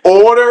 And in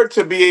order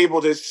to be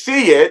able to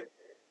see it,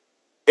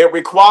 it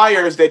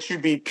requires that you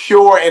be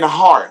pure in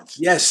heart.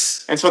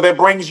 Yes. And so that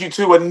brings you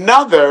to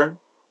another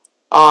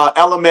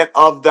element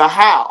of the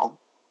how,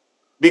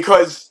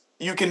 because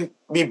you can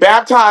be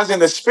baptized in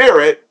the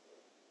Spirit,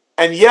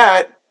 and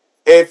yet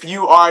if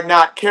you are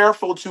not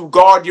careful to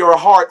guard your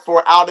heart,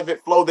 for out of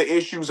it flow the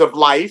issues of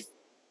life,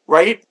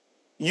 right?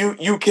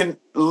 You can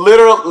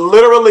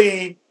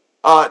literally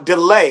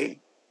delay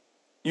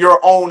your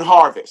own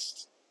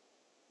harvest.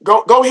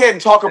 Go ahead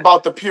and talk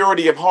about the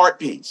purity of heart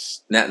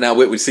piece. Now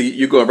we see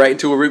you're going right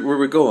into where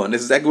we're going.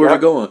 This is exactly where we're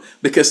Yep. going,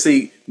 because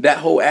see that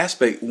whole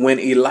aspect when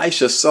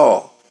Elisha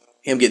saw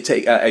him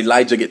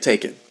Elijah get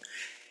taken,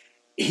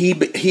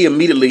 he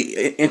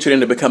immediately entered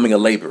into becoming a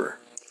laborer.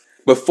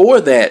 Before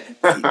that,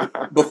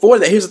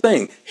 here's the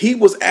thing: he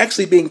was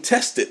actually being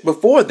tested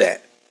before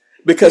that,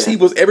 because Yeah. he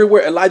was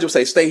everywhere. Elijah would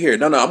say, "Stay here."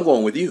 No, I'm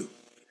going with you.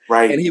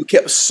 And Right. he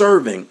kept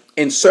serving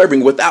and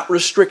serving without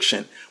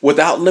restriction,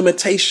 without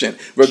limitation,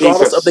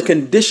 regardless of the Jesus.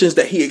 conditions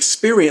that he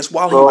experienced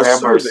while he Lord was have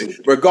serving, mercy.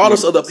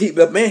 regardless of the Jesus.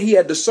 people. Man, he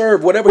had to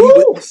serve whatever he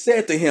Woo!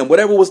 said to him,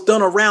 whatever was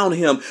done around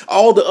him.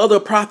 All the other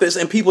prophets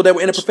and people that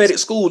were in the prophetic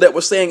school that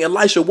were saying,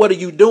 Elisha, what are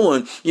you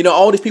doing? You know,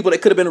 all these people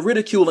that could have been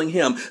ridiculing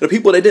him, the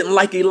people that didn't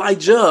like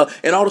Elijah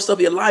and all the stuff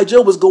that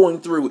Elijah was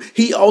going through.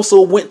 He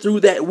also went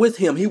through that with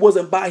him. He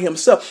wasn't by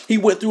himself. He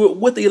went through it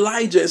with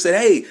Elijah and said,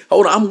 hey,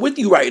 hold on, I'm with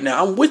you right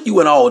now. I'm with you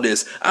in all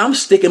this. I'm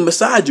sticking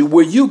beside you.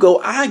 Where you go,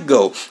 I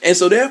go. And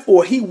so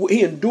therefore he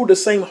endured the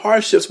same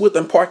hardships with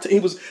them.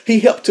 He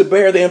helped to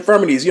bear the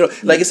infirmities. You know,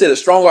 like I said, a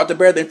strong ought to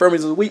bear the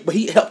infirmities of the weak, but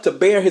he helped to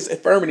bear his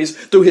infirmities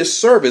through his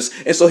service.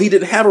 And so he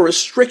didn't have a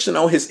restriction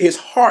on his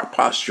heart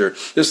posture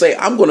to say,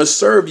 I'm going to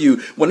serve you.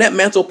 When that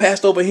mantle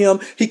passed over him,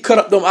 he cut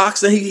up them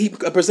oxen. He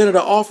presented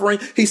an offering.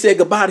 He said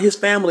goodbye to his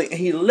family and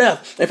he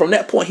left. And from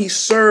that point, he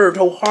served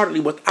wholeheartedly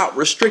without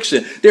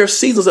restriction. There are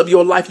seasons of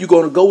your life you're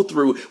going to go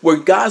through where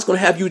God's going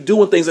to have you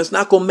doing things that's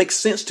not going to make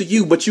sense to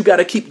you, but you got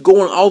to keep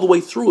going all the way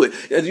through it.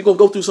 And you're going to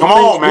go through some Come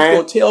things. on, He's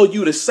going man. to tell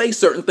you to say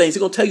certain things. He's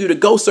going to tell you to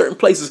go certain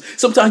places.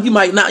 Sometimes you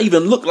might not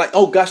even look like,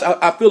 oh gosh,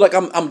 I feel like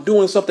I'm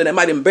doing something that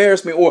might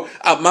embarrass me, or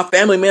my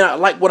family may not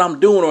like what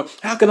I'm doing, or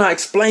how can I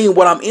explain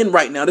what I'm in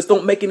right now? This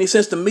don't make any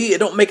sense to me. It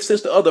don't make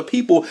sense to other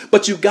people,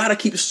 but you got to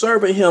keep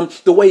serving him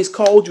the way he's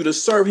called you to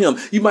serve him.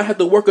 You might have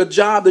to work a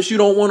job that you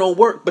don't want to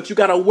work, but you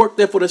got to work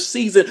there for the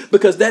season,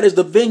 because that is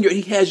the vineyard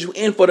he has you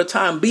in for the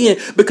time being,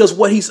 because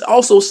what he's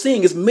also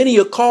seeing is many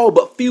are called,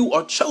 but few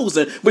are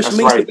chosen, which That's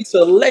means to right. be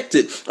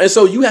selected. And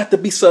so you have to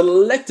be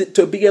selected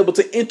to be able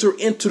to enter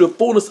into the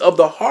fullness of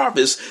the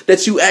harvest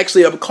that you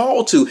actually are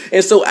called to.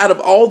 And so out of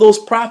all those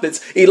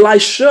prophets,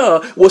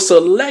 Elisha was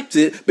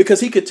selected because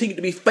he continued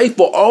to be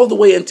faithful all the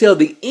way until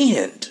the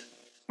end.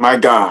 My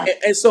God.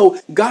 And so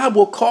God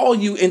will call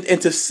you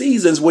into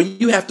seasons where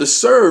you have to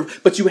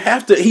serve, but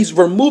he's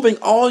removing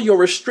all your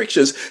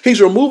restrictions. He's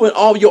removing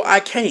all your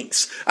I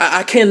can'ts,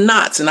 I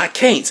cannots, and I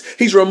can'ts.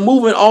 He's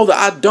removing all the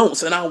I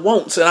don'ts and I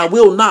won'ts and I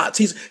will nots.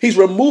 He's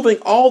removing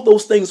all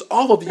those things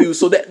off of you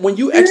so that when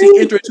you actually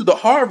enter into the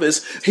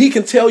harvest, he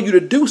can tell you to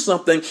do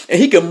something and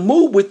he can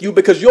move with you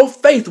because your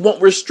faith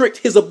won't restrict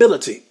his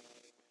ability.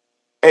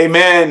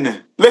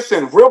 Amen.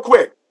 Listen, real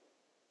quick.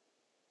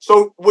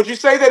 So would you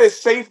say that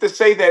it's safe to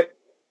say that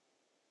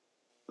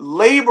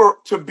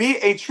to be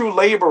a true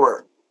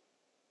laborer,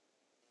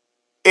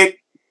 it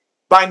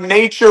by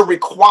nature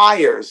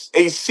requires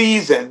a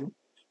season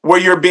where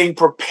you're being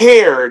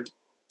prepared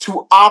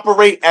to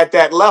operate at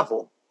that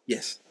level,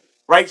 Yes.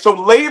 right? So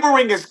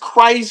laboring is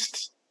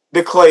Christ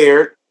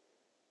declared,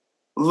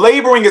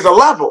 laboring is a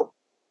level,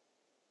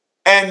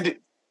 and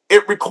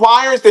it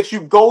requires that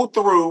you go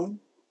through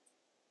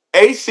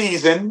a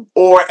season,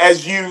 or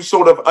as you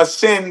sort of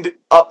ascend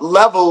up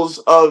levels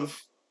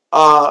of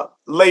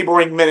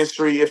laboring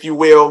ministry, if you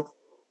will,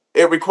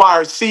 It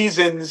requires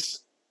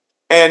seasons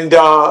and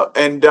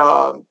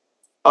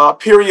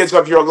periods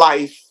of your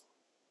life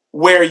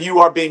where you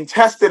are being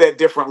tested at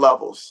different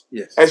levels.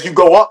 Yes. As you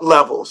go up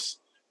levels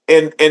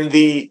in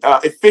the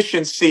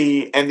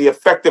efficiency and the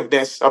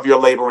effectiveness of your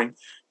laboring,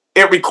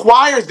 it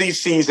requires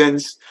these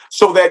seasons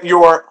so that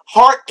your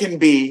heart can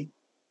be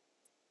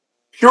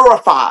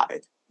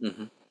purified,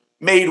 Mm-hmm.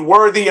 made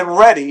worthy and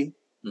ready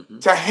Mm-hmm.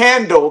 to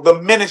handle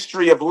the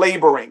ministry of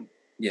laboring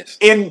Yes.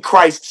 in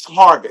Christ's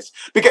harvest.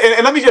 Because,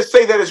 and let me just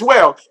say that as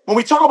well. When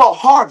we talk about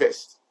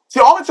harvest, see,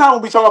 all the time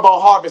when we talk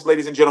about harvest,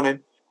 ladies and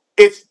gentlemen,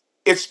 it's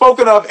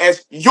spoken of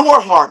as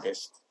your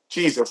harvest.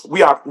 Jesus,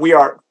 we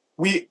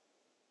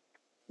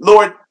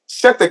Lord,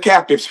 set the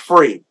captives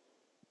free.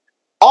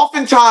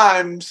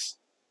 Oftentimes,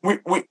 we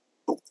we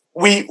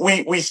we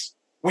we we,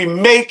 we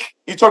make,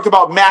 you talked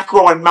about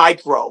macro and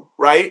micro,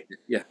 right?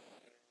 Yeah.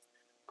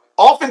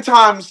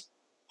 Oftentimes,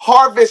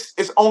 harvest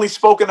is only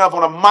spoken of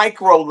on a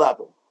micro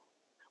level,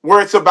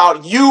 where it's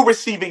about you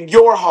receiving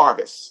your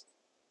harvest,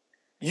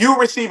 you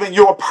receiving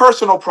your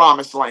personal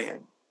promised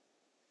land.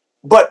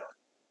 But,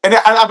 and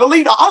I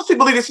honestly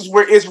believe this is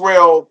where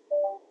Israel,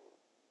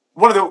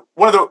 one of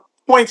the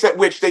points at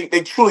which they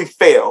truly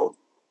failed.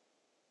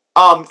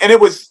 And it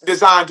was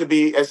designed to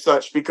be as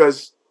such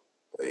because,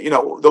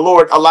 the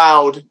Lord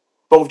allowed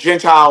both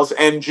Gentiles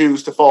and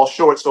Jews to fall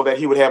short so that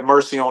he would have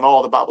mercy on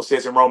all, the Bible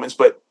says in Romans.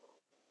 But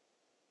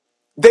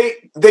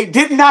they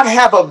did not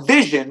have a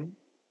vision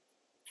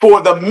for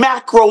the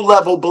macro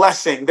level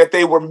blessing that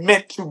they were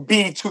meant to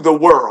be to the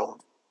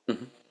world,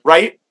 Mm-hmm.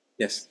 right?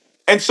 Yes.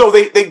 And so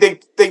they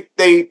didn't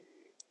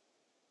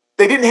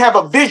have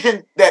a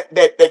vision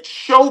that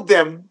showed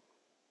them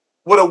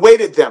what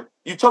awaited them.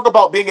 You talk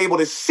about being able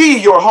to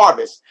see your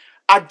harvest.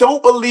 I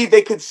don't believe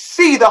they could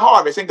see the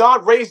harvest, and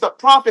God raised up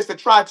prophets to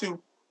try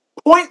to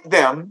point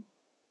them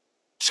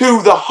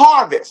to the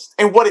harvest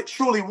and what it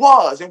truly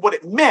was and what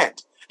it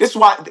meant. This is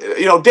why,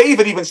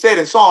 David even said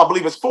in Psalm, I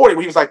believe it's 40,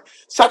 where he was like,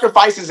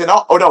 sacrifices and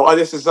all. Oh no,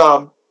 this is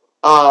Psalm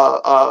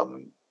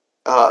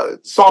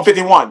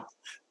 51.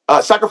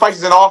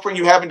 Sacrifices and offering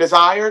you haven't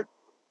desired,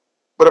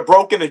 but a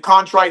broken and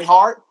contrite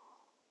heart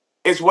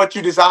is what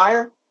you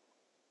desire.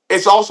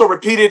 It's also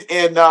repeated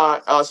in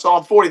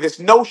Psalm 40, this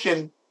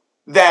notion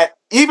that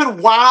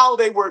even while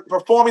they were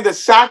performing the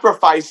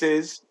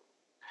sacrifices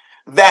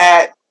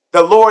that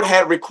the Lord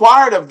had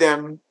required of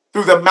them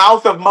through the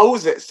mouth of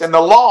Moses and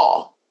the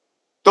law,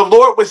 the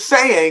Lord was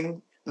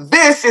saying,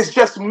 this is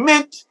just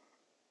meant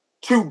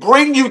to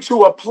bring you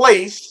to a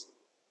place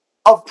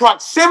of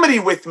proximity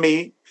with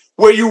me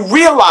where you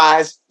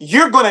realize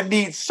you're going to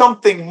need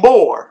something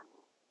more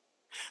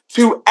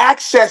to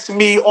access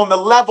me on the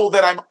level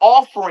that I'm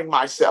offering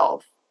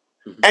myself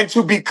and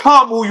to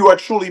become who you are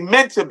truly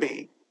meant to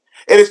be.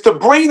 It is to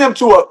bring them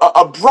to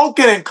a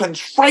broken and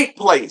contrite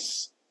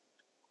place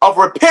of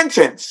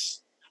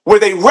repentance where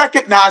they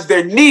recognize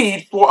their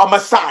need for a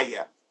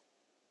Messiah.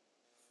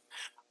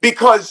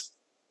 Because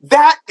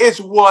that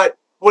is what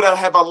would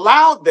have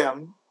allowed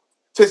them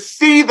to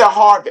see the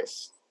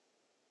harvest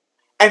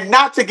and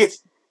not to get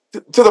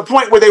to the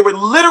point where they were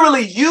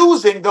literally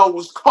using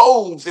those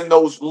codes and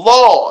those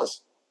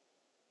laws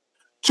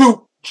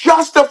to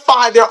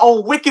justify their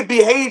own wicked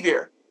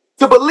behavior,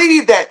 to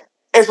believe that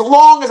as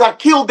long as I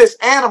killed this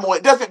animal,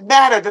 it doesn't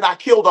matter that I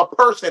killed a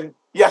person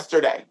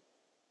yesterday,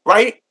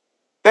 right?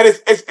 That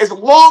is, as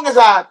long as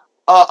I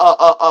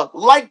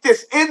like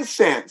this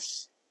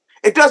incense,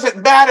 it doesn't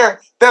matter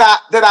that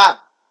I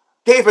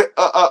gave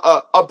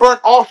a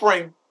burnt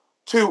offering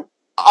to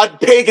a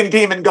pagan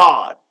demon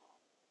god,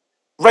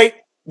 right?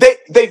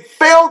 They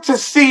failed to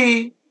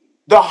see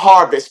the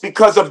harvest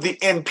because of the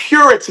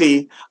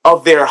impurity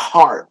of their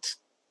heart.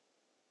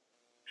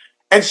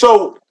 And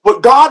so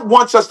what God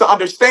wants us to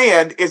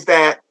understand is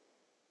that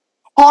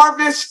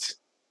harvest,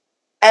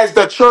 as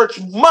the church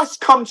must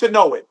come to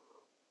know it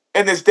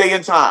in this day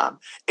and time,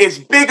 is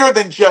bigger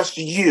than just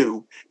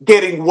you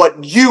getting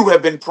what you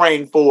have been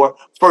praying for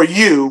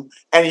you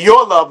and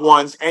your loved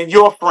ones and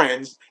your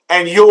friends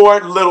and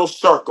your little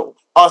circle,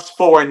 us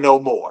four and no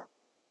more.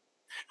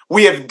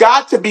 We have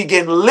got to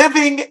begin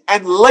living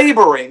and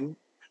laboring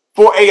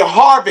for a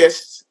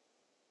harvest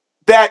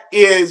that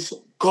is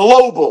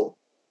global.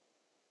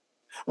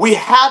 We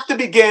have to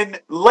begin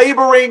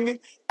laboring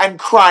and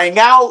crying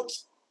out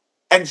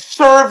and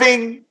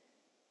serving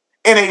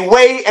in a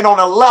way and on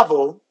a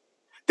level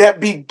that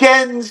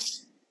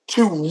begins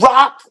to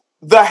rock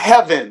the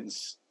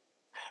heavens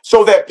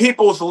so that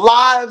people's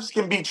lives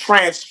can be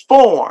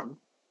transformed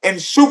in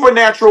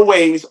supernatural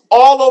ways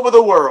all over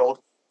the world,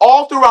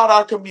 all throughout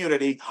our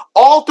community,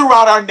 all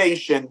throughout our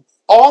nation,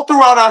 all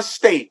throughout our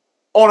state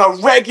on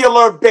a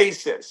regular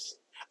basis.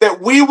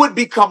 That we would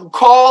become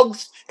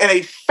cogs in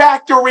a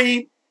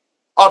factory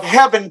of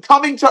heaven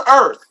coming to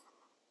earth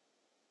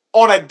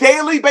on a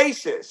daily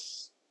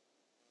basis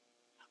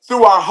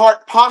through our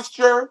heart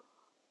posture,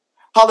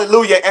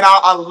 hallelujah, and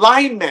our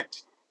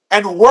alignment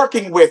and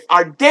working with,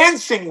 our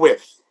dancing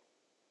with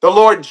the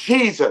Lord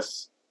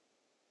Jesus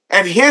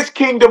and his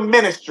kingdom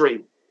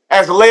ministry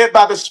as led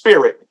by the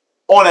Spirit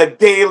on a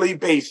daily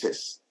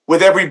basis.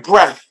 with every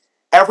breath,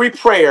 every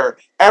prayer,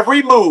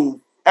 every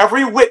move,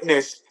 every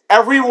witness,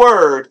 every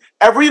word,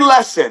 every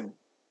lesson.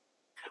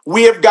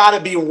 We have got to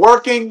be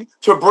working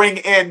to bring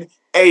in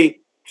a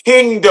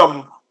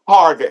kingdom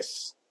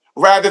harvest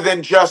rather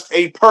than just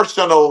a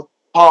personal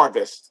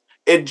harvest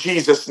in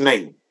Jesus'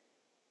 name.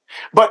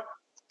 But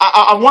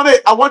I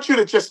want you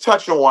to just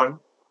touch on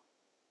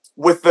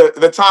with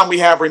the time we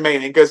have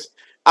remaining, because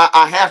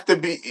I have to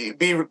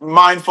be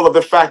mindful of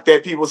the fact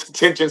that people's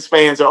attention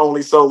spans are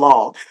only so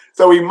long.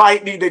 So we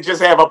might need to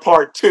just have a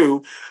part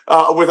two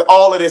with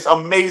all of this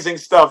amazing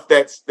stuff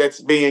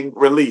that's being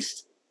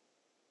released.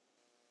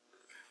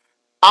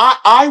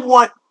 I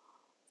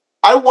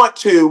want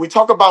to, we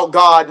talk about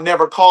God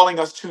never calling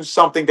us to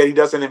something that he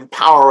doesn't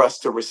empower us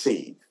to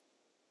receive.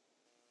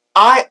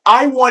 I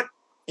want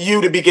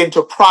you to begin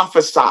to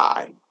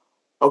prophesy,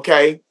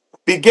 okay?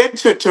 Begin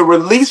to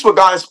release what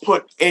God has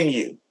put in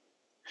you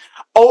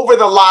over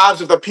the lives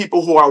of the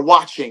people who are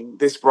watching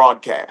this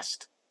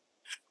broadcast.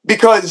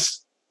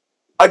 Because,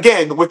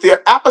 again, with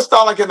the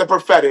apostolic and the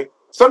prophetic,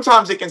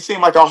 sometimes it can seem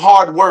like a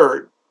hard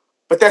word,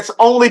 but that's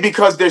only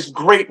because there's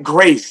great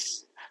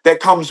grace that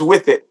comes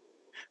with it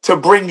to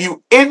bring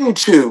you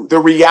into the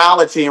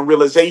reality and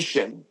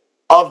realization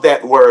of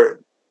that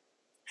word,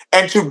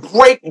 and to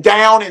break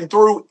down and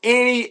through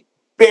any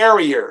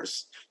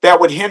barriers that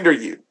would hinder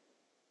you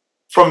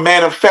from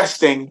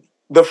manifesting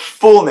the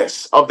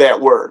fullness of that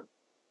word.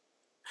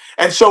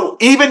 And so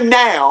even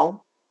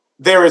now,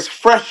 there is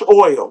fresh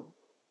oil.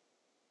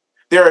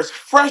 There is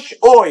fresh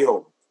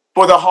oil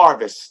for the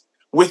harvest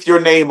with your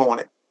name on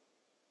it.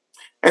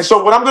 And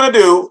so what I'm going to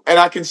do, and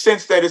I can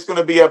sense that it's going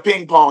to be a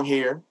ping pong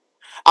here,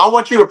 I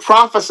want you to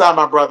prophesy,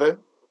 my brother,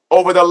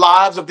 over the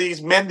lives of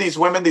these men, these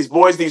women, these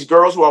boys, these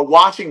girls who are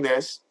watching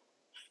this.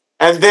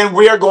 And then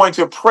we are going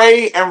to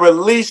pray and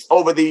release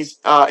over these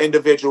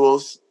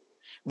individuals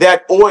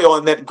that oil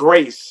and that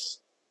grace.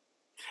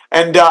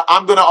 And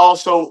I'm going to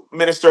also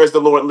minister as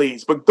the Lord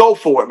leads. But go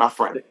for it, my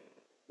friend.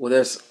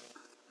 Well,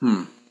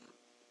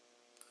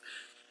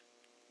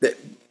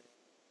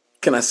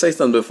 can I say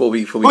something before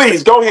we?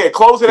 Please go ahead.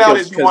 Close it out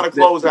as you want to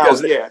close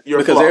out. Yeah,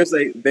 because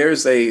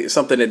there's a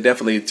something that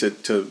definitely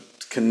to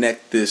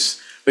connect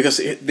this, because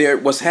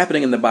what's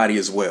happening in the body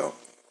as well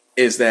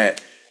is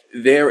that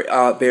there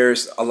are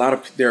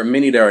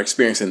many that are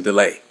experiencing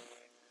delay.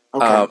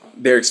 Okay.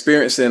 They're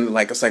experiencing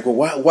it's like,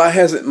 well, why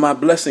hasn't my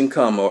blessing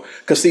come? Or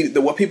because see,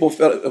 what people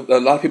felt, a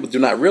lot of people do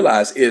not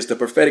realize is the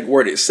prophetic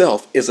word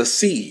itself is a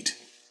seed.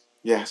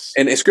 Yes.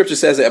 And scripture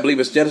says that, I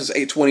believe it's Genesis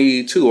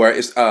 8:22, or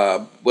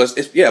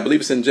I believe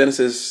it's in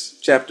Genesis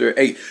chapter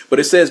 8. But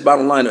it says,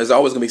 bottom line, there's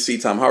always going to be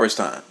seed time, harvest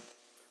time.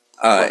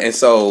 Right. And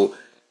so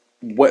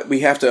what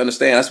we have to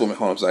understand, that's what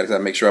I'm sorry, I got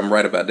to make sure I'm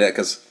right about that,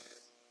 because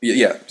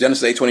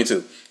Genesis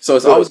 8:22. So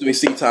it's always going to be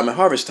seed time and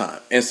harvest time.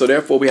 And so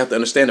therefore we have to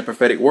understand the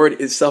prophetic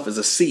word itself is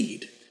a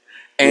seed.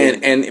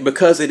 And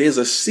because it is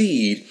a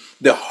seed,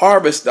 the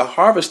harvest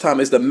time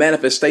is the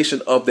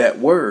manifestation of that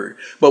word.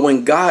 But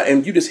when God,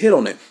 and you just hit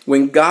on it,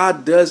 when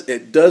God does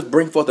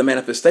bring forth the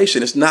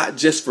manifestation, it's not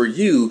just for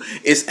you,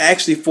 it's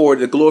actually for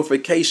the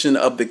glorification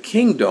of the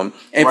kingdom,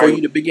 and for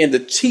you to begin to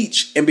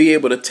teach and be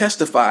able to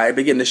testify,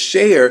 begin to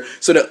share,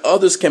 so that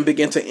others can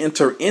begin to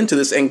enter into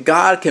this, and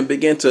God can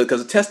begin to,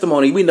 because the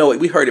testimony, we know it,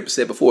 we heard it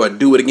said before,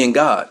 do it again,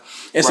 God.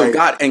 And so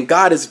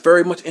God is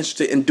very much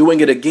interested in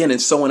doing it again in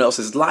someone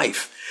else's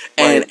life.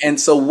 And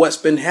so what's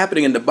been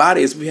happening in the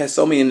body is we have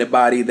so many in the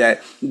body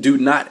that do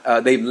not,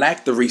 they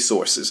lack the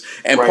resources.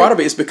 And part of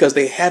it is because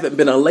they haven't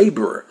been a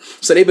laborer.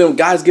 So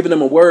God's given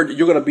them a word,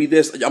 you're going to be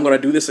this, I'm going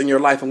to do this in your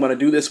life, I'm going to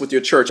do this with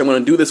your church, I'm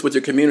going to do this with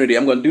your community,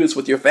 I'm going to do this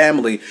with your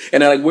family.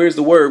 And they're like, where's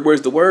the word?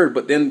 Where's the word?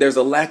 But then there's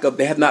a lack of,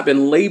 they have not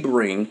been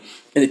laboring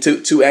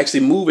to actually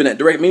move in that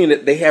direction, meaning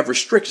that they have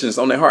restrictions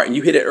on their heart. And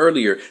you hit it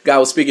earlier. God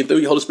was speaking through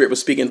you. Holy Spirit was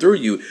speaking through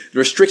you. The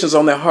restrictions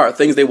on their heart,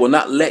 things they will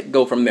not let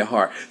go from their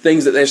heart,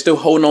 things that they're still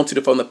holding on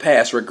to from the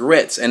past,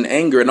 regrets and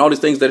anger and all these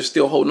things that are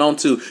still holding on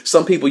to.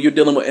 Some people, you're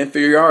dealing with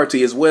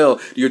inferiority as well.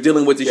 You're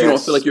dealing with this. You don't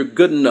feel like you're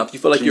good enough. You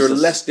feel like you're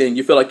less than.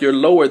 You feel like you're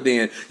lower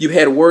than. You've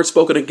had words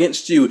spoken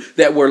against you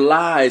that were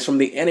lies from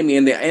the enemy,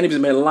 and the enemy's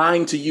been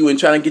lying to you and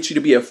trying to get you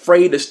to be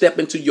afraid to step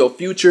into your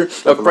future,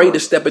 afraid to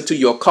step into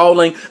your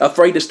calling,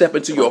 afraid to step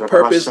into your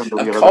purpose,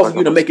 causing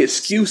you to make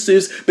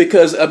excuses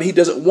because he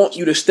doesn't want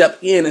you to step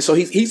in. And so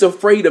he's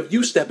afraid of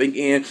you stepping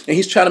in, and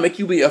he's trying to make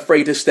you be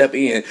afraid to step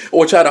in,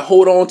 or try to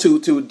hold on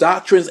to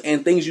doctrines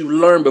and things you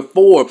learned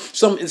before.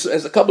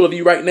 As a couple of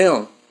you right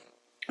now,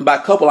 by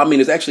couple, I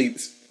mean,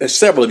 there's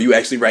several of you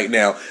actually right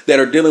now that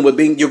are dealing with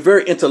you're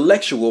very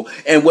intellectual,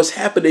 and what's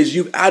happened is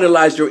you've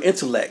idolized your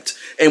intellect.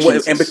 And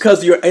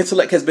because your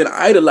intellect has been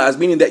idolized,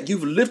 meaning that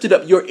you've lifted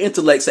up your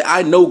intellect, say,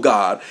 I know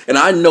God, and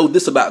I know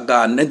this about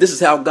God, and this is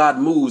how God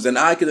moves, and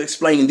I can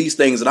explain these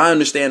things, and I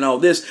understand all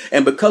this.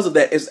 And because of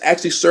that, it's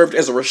actually served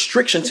as a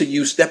restriction to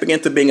you stepping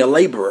into being a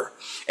laborer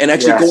and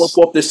actually going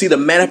forth to see the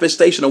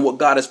manifestation of what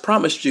God has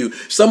promised you.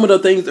 Some of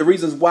the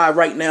reasons why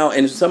right now,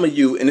 and some of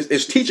you, and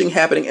it's teaching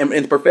happening and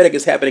the prophetic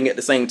is happening at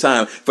the same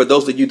time. For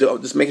those of you,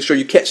 just making sure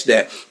you catch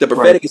that. The Right.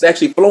 prophetic is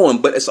actually flowing,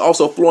 but it's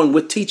also flowing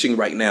with teaching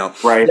right now.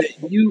 Right.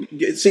 That you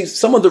see,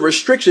 some of the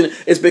restriction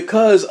is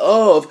because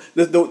of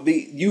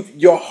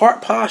your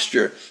heart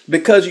posture.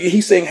 Because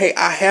he's saying, "Hey,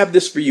 I have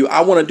this for you.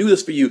 I want to do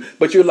this for you,"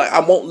 but you're like, "I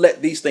won't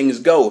let these things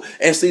go."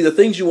 And see, the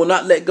things you will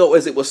not let go,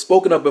 as it was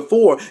spoken of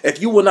before,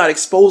 if you will not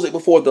expose it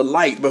before the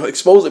light, but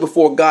expose it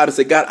before God and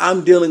say, "God,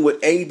 I'm dealing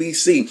with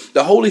ABC."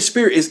 The Holy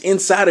Spirit is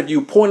inside of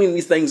you, pointing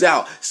these things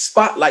out,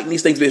 spotlighting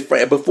these things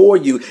before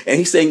you, and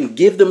He's saying,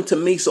 "Give them to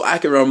me, so I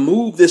can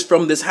remove this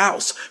from this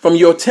house, from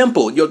your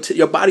temple.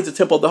 Your body's a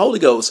temple of the Holy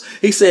Ghost."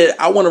 He said,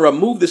 "I want to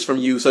remove this from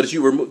you, so that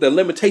you remove the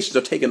limitations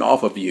are taken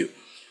off of you."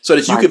 So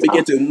that you My can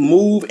begin God. to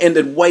move in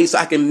the way, so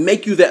I can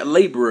make you that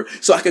laborer,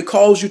 so I can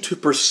cause you to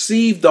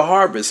perceive the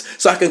harvest,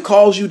 so I can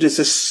cause you to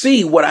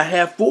see what I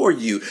have for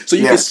you, so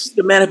you can see Yes.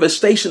 the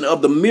manifestation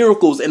of the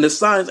miracles and the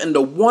signs and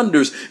the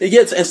wonders. And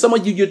yes, and some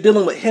of you, you're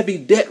dealing with heavy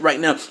debt right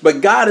now, but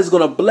God is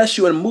going to bless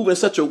you and move in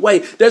such a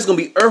way. There's going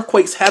to be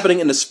earthquakes happening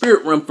in the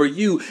spirit realm for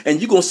you,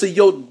 and you're going to see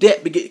your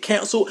debt get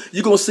canceled.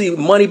 You're going to see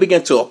money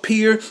begin to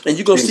appear, and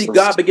you're going to see Jesus.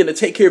 God begin to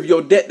take care of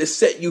your debt to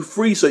set you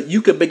free, so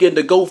you can begin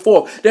to go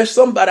forth. There's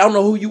somebody, I don't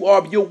know who you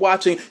are, but you're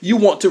watching, you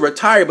want to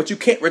retire, but you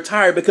can't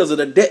retire because of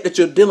the debt that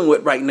you're dealing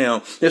with right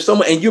now. There's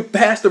someone, and you're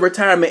past the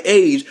retirement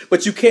age,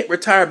 but you can't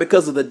retire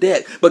because of the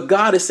debt. But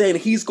God is saying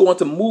He's going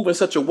to move in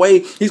such a way,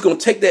 He's going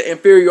to take that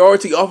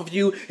inferiority off of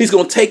you. He's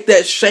going to take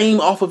that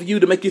shame off of you,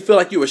 to make you feel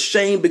like you're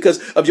ashamed because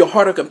of your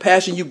heart of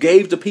compassion you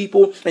gave to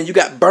people, and you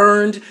got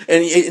burned,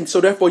 and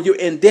so therefore you're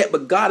in debt.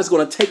 But God is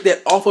going to take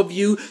that off of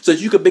you, so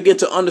that you can begin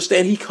to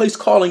understand He's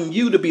calling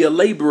you to be a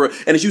laborer,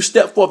 and as you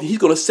step forth, He's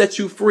going to set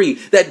you free.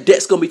 That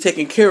debt's going to be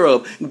taken care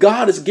of.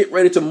 God is getting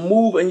ready to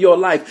move in your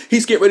life.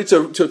 He's getting ready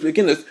to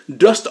begin to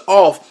dust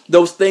off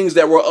those things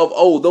that were of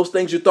old, those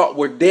things you thought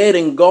were dead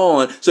and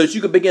gone, so that you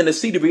can begin to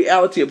see the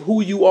reality of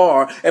who you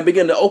are and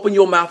begin to open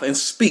your mouth and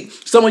speak.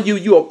 Some of you,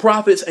 you are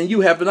prophets, and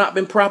you have not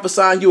been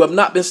prophesying. You have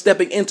not been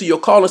stepping into your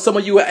calling. Some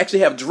of you actually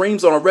have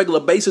dreams on a regular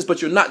basis, but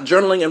you're not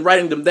journaling and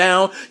writing them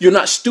down. You're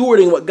not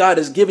stewarding what God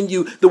has given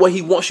you the way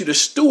He wants you to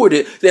steward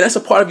it. Then that's a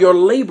part of your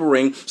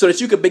laboring, so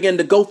that you can begin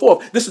to go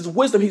forth. This is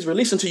wisdom He's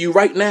releasing to you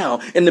right now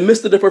in the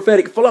midst of the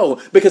prophetic flow,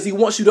 because He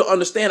wants you to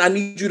understand. I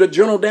need you to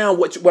journal down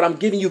what I'm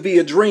giving you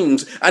via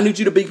dreams. I need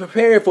you to be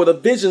prepared for the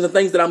visions and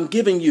things that I'm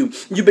giving you.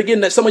 You begin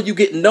that, some of you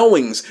get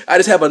knowings. I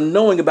just have a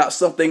knowing about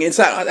something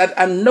inside.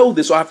 I know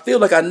this, or I feel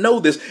like I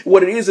know this.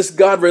 What it is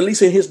God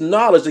releasing His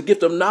knowledge, the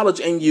gift of knowledge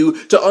in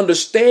you, to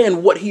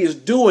understand what He is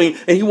doing.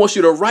 And He wants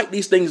you to write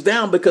these things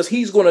down, because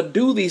He's going to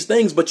do these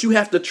things, but you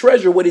have to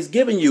treasure what He's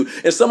giving you.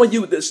 And some of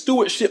you, the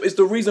stewardship is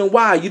the reason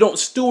why you don't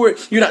steward.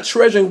 You're not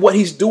treasuring what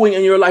He's doing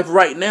in your life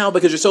right now,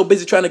 because you're so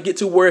busy trying to get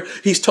to where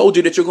He's told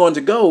you that you're going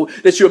to go,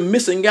 that you're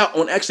missing out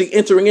on actually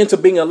entering into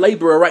being a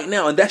laborer right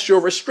now. And that's your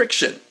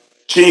restriction.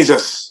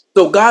 Jesus.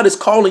 So God is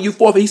calling you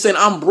forth. He's saying,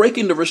 I'm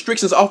breaking the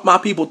restrictions off my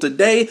people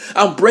today.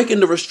 I'm breaking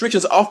the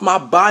restrictions off my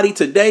body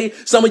today.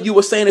 Some of you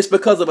were saying it's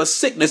because of a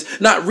sickness,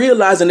 not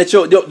realizing that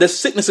the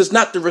sickness is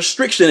not the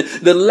restriction.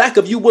 The lack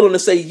of you willing to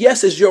say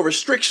yes is your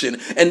restriction.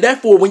 And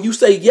therefore, when you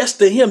say yes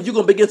to Him, you're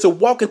going to begin to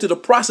walk into the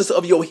process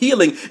of your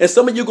healing. And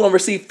some of you are going to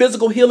receive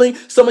physical healing.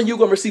 Some of you are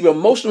going to receive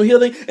emotional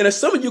healing. And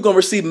some of you are going to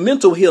receive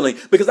mental healing.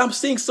 Because I'm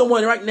seeing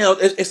someone right now.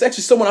 It's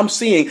actually someone I'm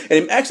seeing.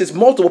 And actually it's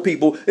multiple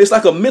people. It's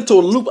like a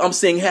mental loop I'm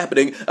seeing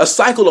happening. A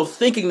cycle of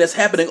thinking that's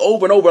happening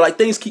over and over, like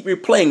things keep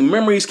replaying,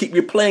 memories keep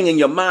replaying in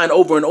your mind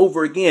over and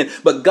over again.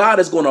 But God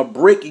is going to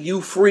break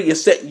you free and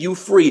set you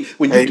free.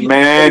 When you get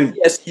Amen.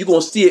 yes, you're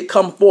going to see it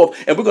come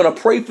forth, and we're going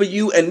to pray for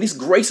you, and this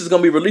grace is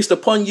going to be released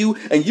upon you,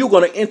 and you're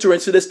going to enter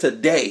into this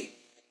today.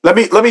 Let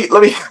me,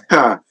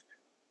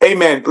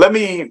 amen. Let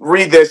me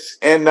read this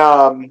in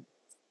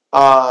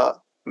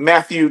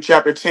Matthew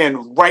chapter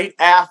 10, right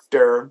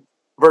after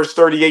verse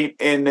 38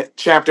 in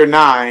chapter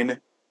 9,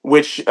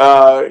 which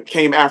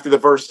came after the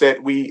verse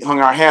that we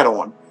hung our hat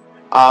on.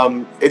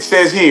 It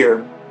says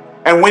here,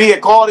 and when He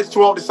had called His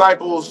 12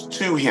 disciples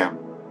to Him,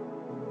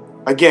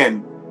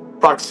 again,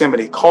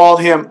 proximity, called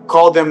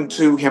them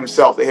to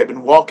Himself. They had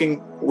been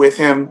walking with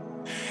Him,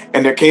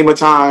 and there came a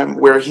time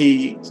where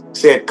He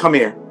said, come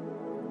here.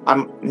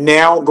 I'm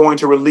now going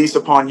to release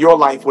upon your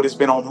life what has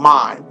been on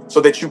mine,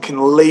 so that you can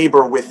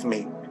labor with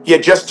me. He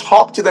had just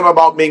talked to them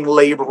about being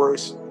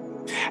laborers,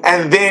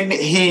 and then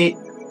He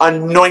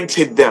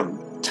anointed them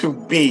to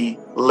be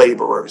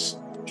laborers.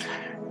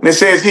 And it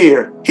says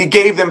here, He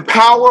gave them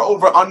power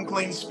over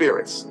unclean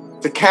spirits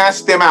to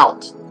cast them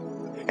out,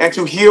 and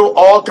to heal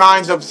all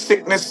kinds of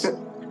sickness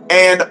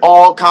and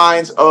all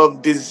kinds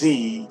of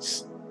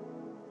disease.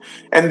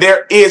 And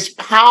there is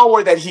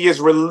power that He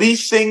is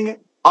releasing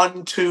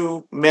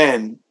unto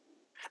men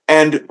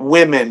and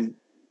women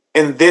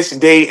in this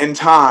day and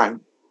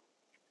time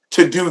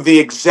to do the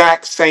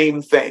exact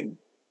same thing.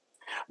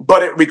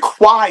 But it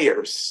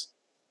requires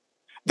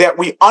that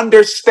we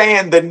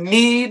understand the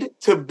need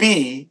to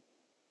be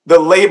the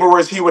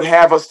laborers He would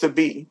have us to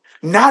be,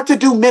 not to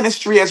do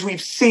ministry as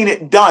we've seen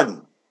it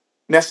done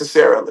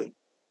necessarily,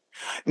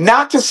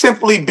 not to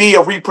simply be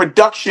a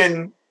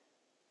reproduction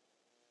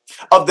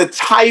of the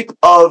type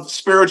of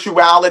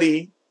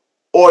spirituality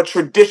or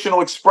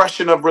traditional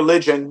expression of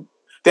religion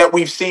that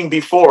we've seen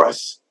before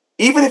us,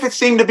 even if it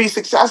seemed to be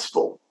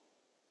successful.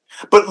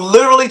 But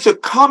literally to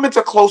come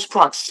into close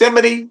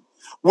proximity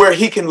where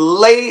he can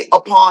lay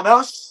upon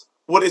us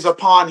what is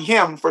upon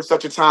him for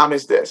such a time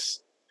as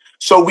this.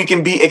 So we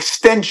can be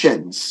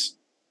extensions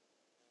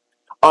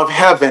of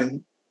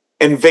heaven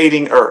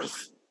invading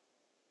earth.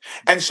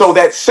 And so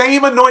that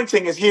same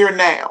anointing is here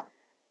now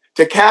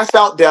to cast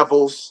out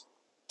devils,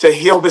 to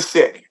heal the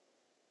sick.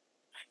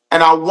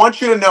 And I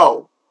want you to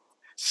know,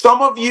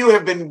 some of you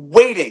have been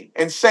waiting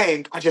and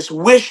saying, I just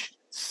wish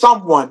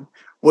someone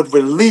would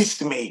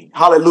release me.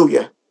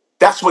 Hallelujah.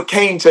 That's what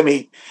came to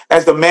me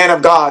as the man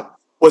of God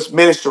was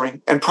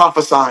ministering and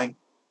prophesying.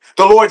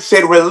 The Lord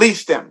said,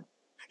 release them.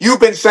 You've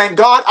been saying,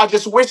 God, I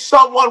just wish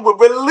someone would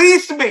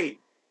release me,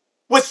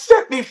 would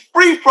set me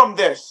free from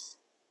this.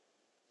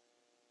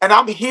 And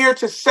I'm here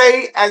to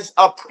say, as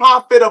a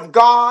prophet of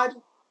God,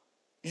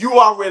 you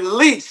are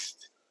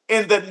released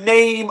in the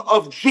name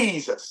of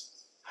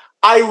Jesus.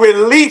 I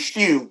release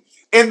you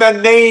in the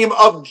name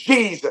of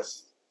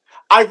Jesus.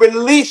 I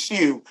release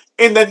you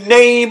in the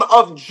name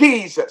of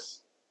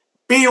Jesus.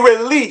 Be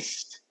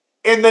released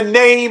in the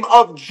name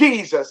of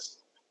Jesus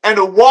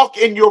and walk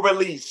in your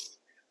release.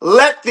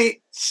 Let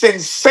the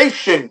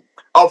sensation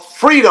of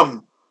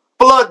freedom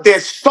flood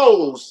their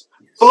souls,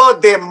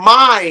 flood their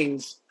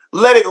minds.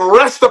 Let it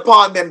rest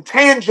upon them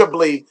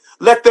tangibly.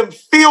 Let them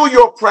feel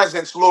your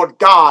presence, Lord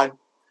God.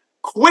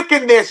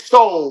 Quicken their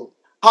soul.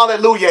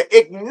 Hallelujah.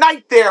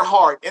 Ignite their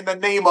heart in the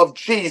name of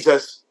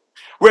Jesus.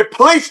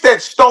 Replace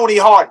that stony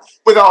heart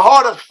with a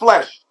heart of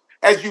flesh,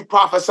 as you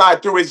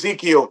prophesied through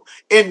Ezekiel,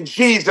 in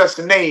Jesus'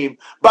 name.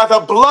 By the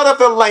blood of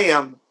the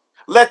Lamb,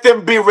 let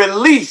them be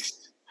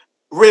released.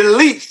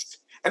 Released.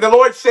 And the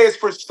Lord says,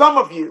 for some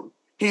of you,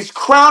 he's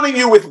crowning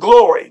you with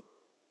glory.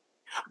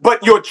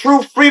 But your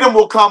true freedom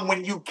will come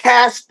when you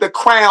cast the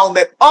crown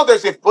that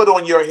others have put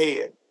on your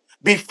head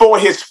before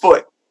his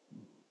foot.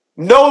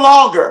 No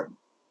longer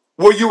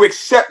will you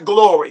accept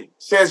glory,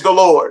 says the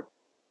Lord.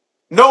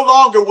 No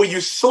longer will you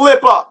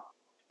slip up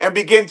and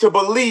begin to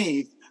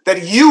believe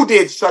that you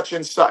did such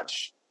and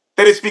such,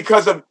 that it's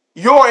because of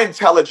your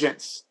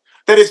intelligence,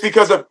 that it's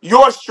because of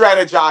your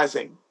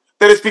strategizing,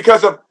 that it's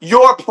because of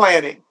your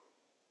planning.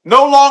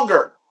 No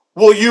longer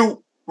will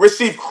you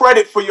receive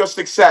credit for your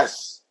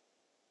success,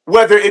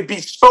 whether it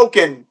be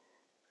spoken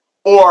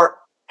or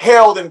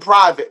held in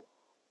private.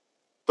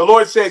 The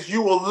Lord says,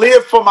 you will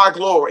live for my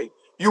glory.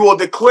 You will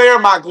declare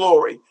my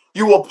glory.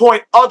 You will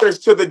point others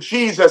to the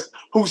Jesus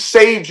who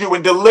saved you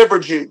and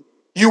delivered you.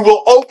 You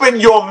will open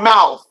your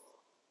mouth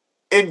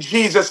in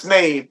Jesus'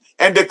 name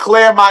and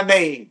declare my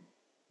name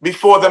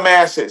before the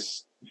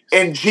masses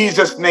in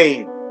Jesus'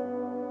 name.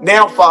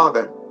 Now,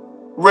 Father,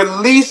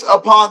 release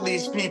upon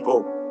these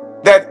people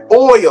that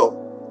oil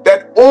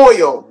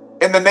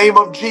in the name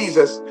of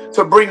Jesus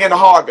to bring in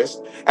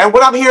harvest. And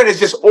what I'm hearing is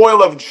just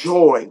oil of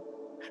joy.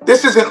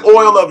 This is an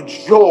oil of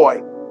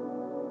joy.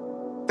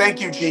 Thank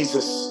you,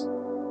 Jesus.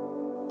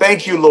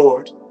 Thank you,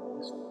 Lord.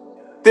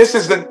 This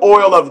is an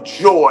oil of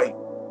joy.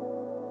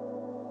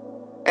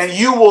 And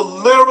you will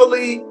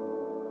literally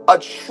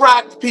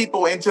attract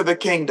people into the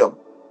kingdom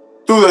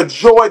through the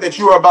joy that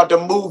you are about to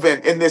move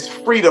in this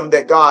freedom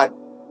that God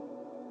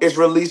is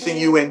releasing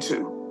you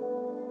into.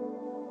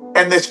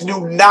 And this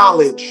new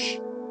knowledge,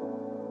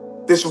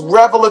 this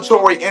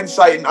revelatory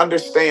insight and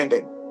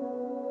understanding,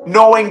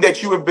 knowing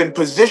that you have been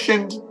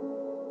positioned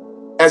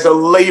as a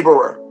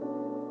laborer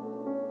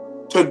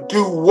to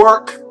do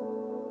work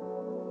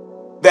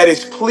that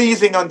is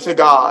pleasing unto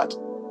God,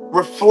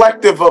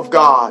 reflective of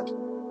God,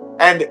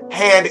 and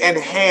hand in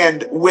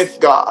hand with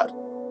God.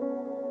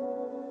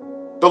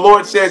 The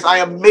Lord says, I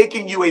am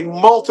making you a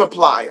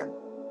multiplier,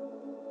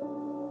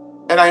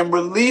 and I am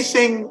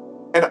releasing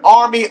an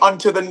army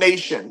unto the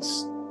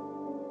nations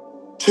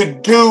to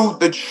do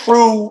the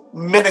true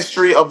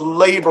ministry of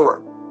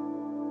laborer.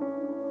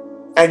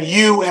 And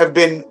you have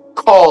been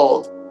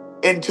called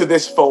into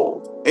this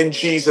fold in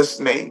Jesus'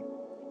 name.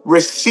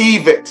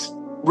 Receive it.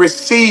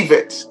 Receive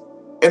it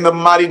in the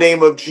mighty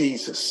name of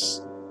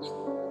Jesus.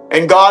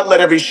 And God, let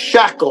every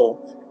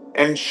shackle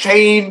and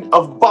chain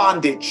of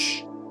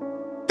bondage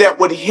that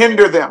would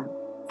hinder them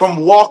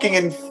from walking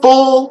in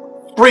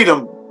full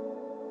freedom,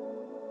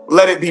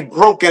 let it be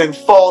broken and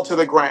fall to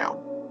the ground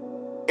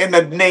in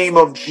the name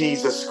of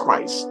Jesus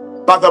Christ,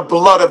 by the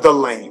blood of the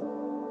Lamb.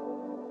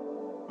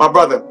 My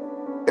brother,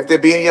 if there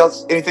be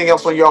anything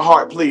else on your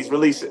heart, please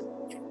release it.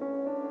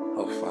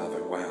 Oh,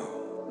 Father, wow.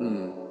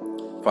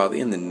 Father,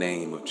 in the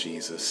name of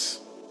Jesus,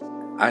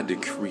 I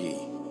decree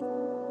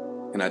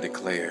and I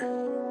declare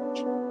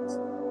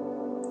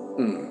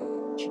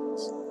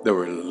the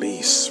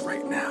release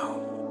right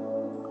now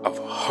of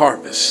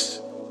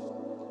harvest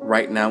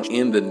right now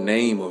in the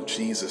name of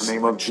Jesus. In the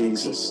name of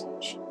Jesus.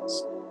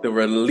 The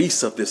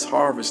release of this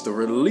harvest, the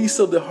release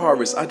of the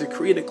harvest, I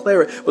decree and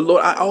declare it. But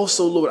Lord,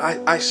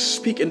 I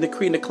speak and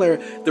decree and declare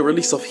the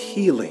release of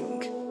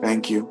healing.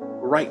 Thank you.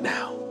 Right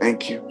now.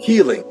 Thank you.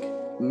 Healing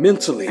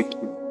mentally, Thank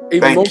you.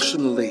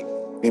 emotionally,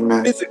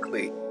 Amen.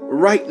 physically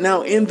right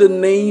now in the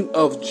name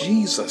of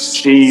Jesus.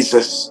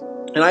 Jesus.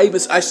 And I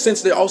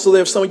sense that also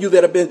there are some of you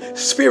that have been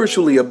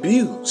spiritually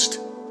abused.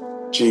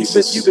 You've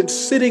Jesus. been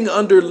sitting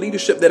under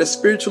leadership that has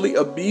spiritually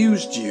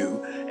abused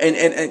you,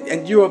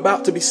 and you're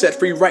about to be set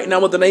free right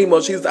now in the name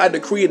of Jesus. I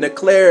decree and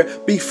declare,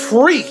 be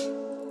free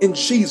in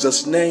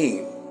Jesus'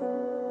 name.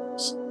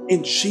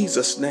 In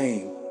Jesus'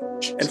 name.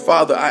 And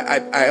Father,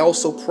 I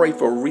also pray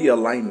for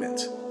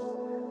realignment,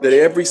 that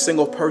every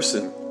single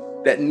person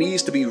that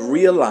needs to be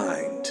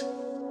realigned,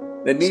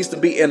 that needs to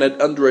be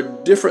under a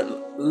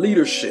different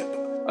leadership,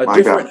 a My God.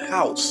 different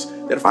house,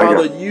 that My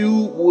Father, God.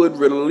 you would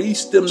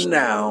release them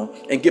now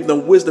and give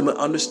them wisdom and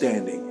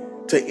understanding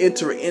to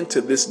enter into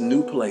this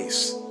new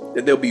place,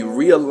 that there'll be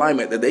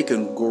realignment, that they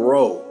can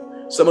grow.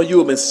 Some of you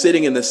have been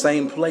sitting in the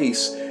same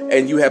place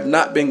and you have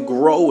not been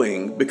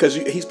growing because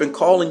he's been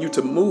calling you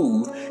to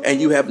move, and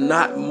you have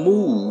not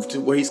moved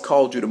where he's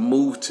called you to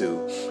move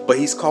to. But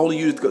he's calling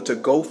you to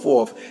go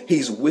forth.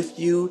 He's with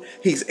you.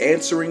 He's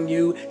answering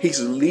you. He's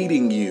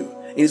leading you.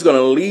 And he's going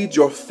to lead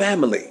your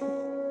family.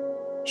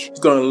 He's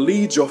going to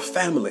lead your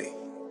family.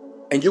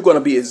 And you're going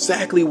to be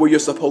exactly where you're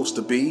supposed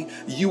to be.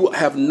 You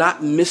have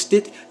not missed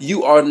it.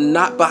 You are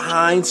not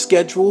behind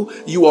schedule.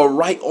 You are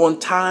right on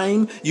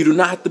time. You do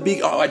not have to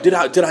be, oh, did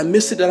I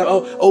miss it?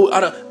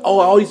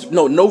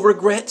 No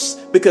regrets,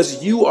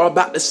 because you are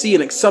about to see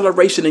an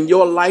acceleration in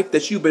your life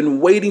that you've been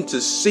waiting to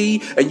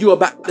see. And you're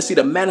about to see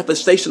the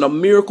manifestation of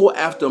miracle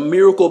after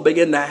miracle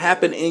begin to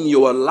happen in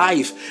your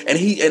life.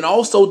 And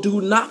also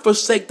do not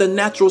forsake the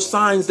natural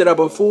signs that are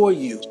before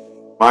you.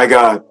 My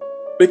God.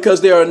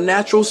 Because there are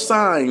natural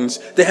signs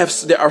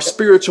that are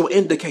spiritual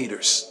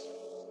indicators.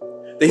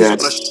 That he's going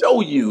to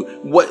show you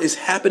what is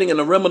happening in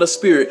the realm of the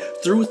spirit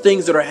through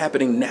things that are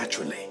happening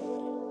naturally.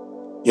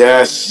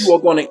 Yes. You are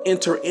going to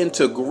enter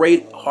into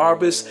great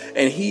harvest,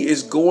 and he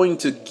is going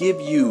to give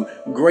you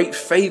great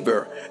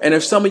favor. And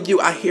if some of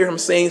you, I hear him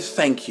saying,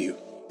 thank you.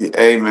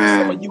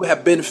 Amen. Some of you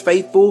have been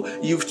faithful.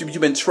 You've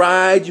been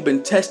tried. You've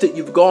been tested.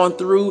 You've gone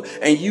through,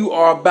 and you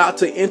are about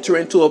to enter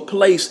into a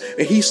place.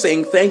 And he's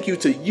saying thank you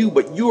to you,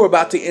 but you're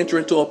about to enter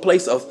into a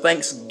place of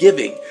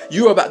thanksgiving.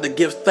 You're about to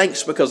give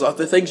thanks because of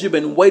the things you've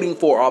been waiting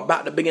for are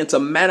about to begin to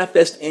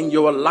manifest in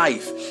your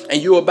life.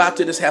 And you're about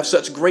to just have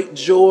such great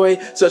joy,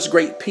 such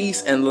great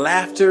peace and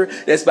laughter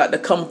that's about to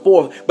come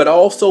forth. But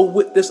also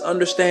with this,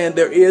 understand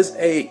there is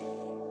a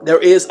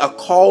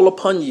call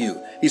upon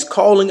you. He's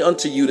calling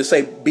unto you to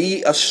say,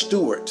 be a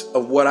steward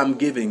of what I'm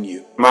giving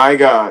you. My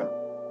God.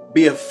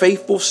 Be a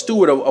faithful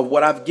steward of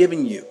what I've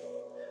given you.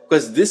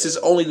 Because this is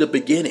only the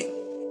beginning.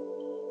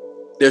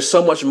 There's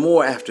so much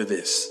more after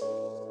this.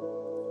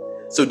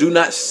 So do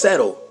not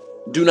settle.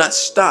 Do not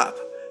stop.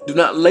 Do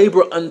not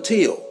labor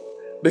until.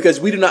 Because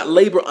we do not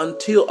labor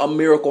until a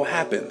miracle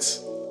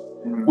happens.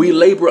 We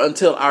labor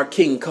until our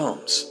King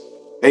comes.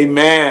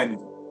 Amen.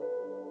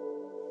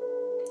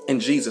 In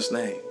Jesus'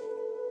 name.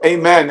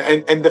 Amen.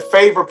 And the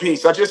favor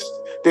piece, I just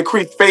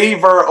decree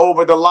favor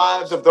over the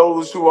lives of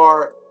those who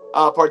are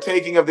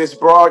partaking of this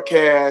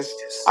broadcast.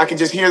 I can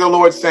just hear the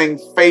Lord saying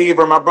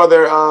favor. My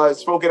brother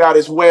spoke it out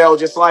as well.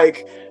 Just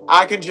like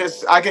I can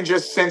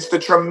just sense the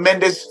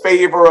tremendous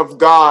favor of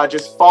God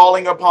just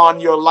falling upon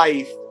your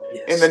life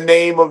in the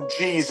name of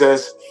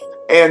Jesus.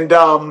 And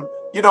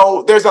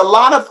there's a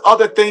lot of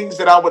other things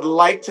that I would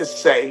like to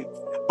say,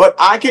 but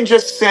I can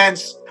just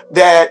sense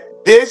that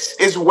this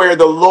is where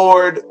the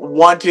Lord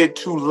wanted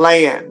to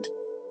land.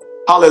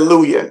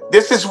 Hallelujah.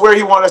 This is where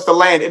he wanted us to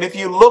land. And if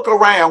you look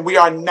around, we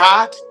are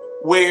not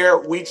where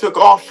we took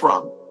off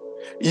from.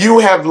 You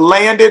have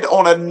landed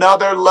on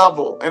another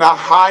level, in a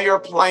higher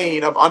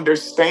plane of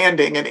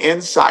understanding and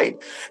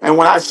insight. And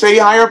when I say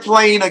higher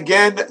plane,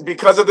 again,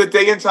 because of the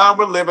day and time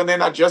we're living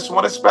in, I just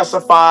want to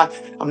specify,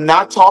 I'm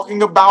not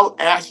talking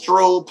about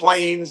astral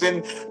planes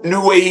and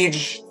new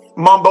age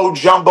mumbo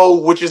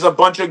jumbo, which is a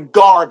bunch of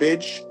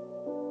garbage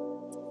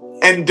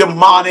and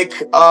demonic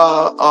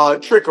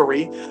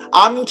trickery.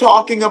 I'm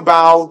talking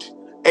about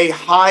a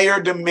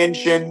higher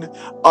dimension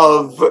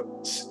of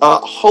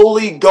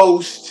Holy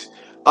Ghost,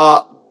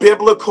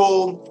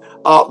 biblical,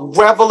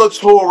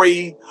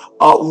 revelatory,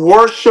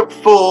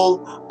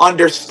 worshipful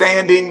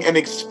understanding and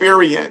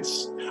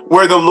experience,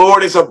 where the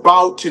Lord is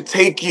about to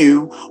take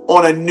you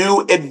on a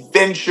new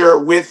adventure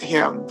with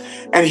him.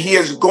 And he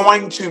is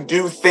going to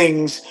do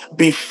things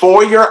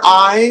before your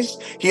eyes.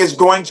 He is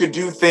going to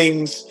do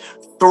things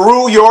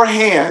through your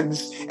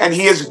hands, and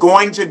he is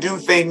going to do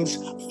things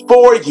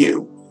for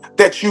you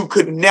that you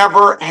could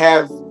never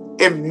have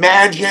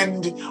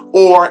imagined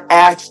or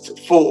asked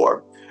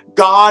for.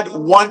 God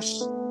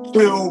wants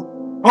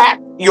to hack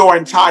your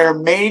entire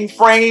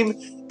mainframe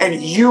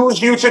and use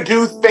you to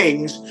do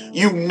things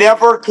you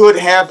never could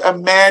have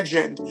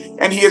imagined.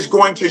 And he is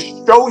going to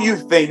show you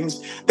things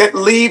that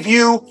leave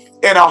you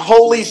in a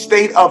holy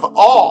state of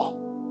awe.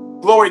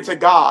 Glory to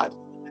God.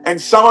 And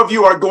some of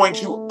you are going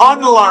to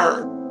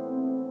unlearn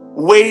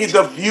ways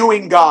of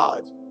viewing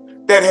God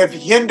that have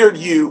hindered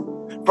you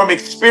from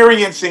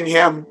experiencing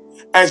him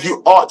as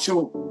you ought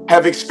to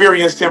have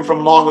experienced him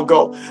from long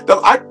ago.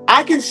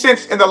 I can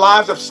sense in the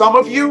lives of some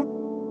of you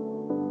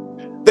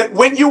that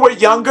when you were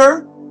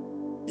younger,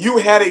 you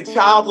had a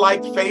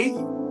childlike faith,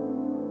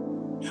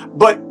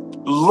 but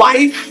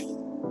life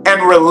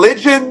and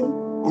religion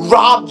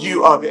robbed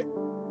you of it.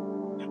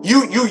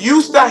 You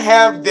used to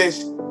have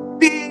this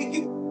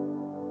big,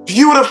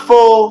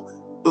 beautiful,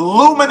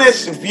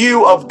 luminous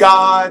view of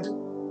God.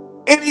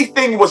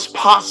 Anything was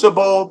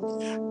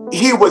possible.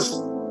 He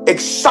was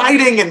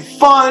exciting and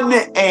fun,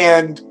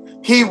 and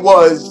he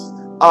was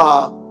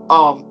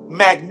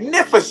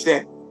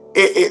magnificent.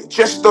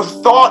 Just the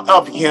thought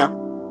of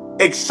him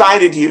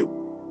excited you.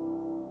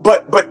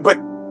 But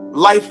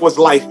life was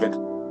lifing,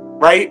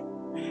 right?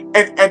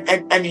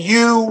 And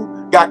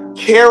you got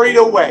carried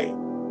away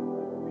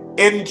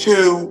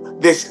into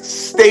this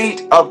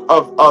state of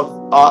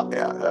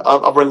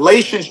a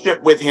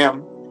relationship with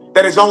him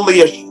that is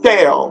only a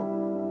shell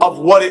of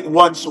what it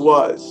once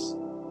was.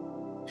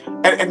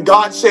 And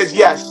God says,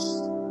 yes,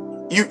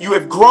 you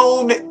have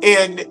grown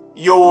in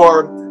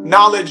your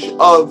knowledge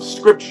of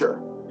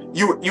Scripture.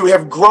 You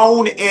have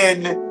grown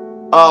in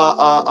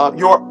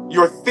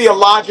your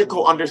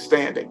theological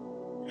understanding.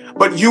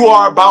 But you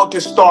are about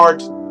to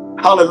start,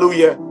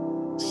 hallelujah,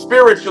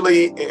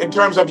 spiritually, in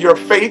terms of your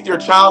faith, your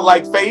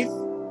childlike faith,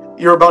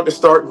 you're about to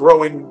start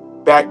growing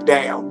back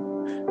down.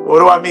 What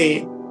do I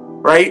mean?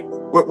 Right?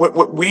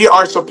 We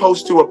are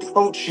supposed to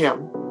approach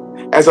him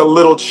as a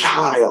little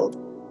child.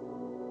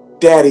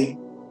 Daddy,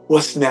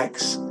 what's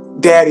next?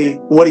 Daddy,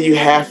 what do you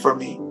have for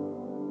me?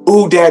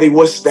 Ooh, Daddy,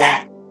 what's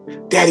that?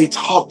 Daddy,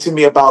 talk to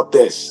me about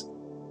this.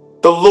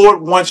 The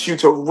Lord wants you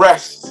to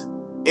rest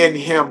in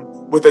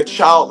him with a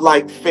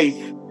childlike faith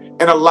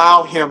and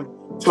allow him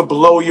to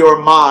blow your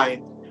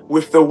mind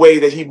with the way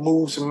that he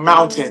moves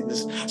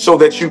mountains so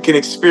that you can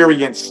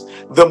experience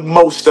the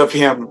most of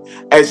him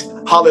as,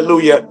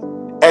 hallelujah,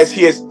 as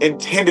he has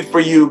intended for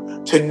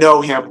you to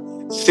know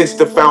him since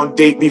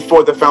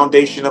before the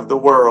foundation of the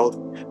world.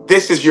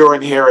 This is your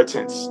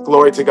inheritance.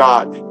 Glory to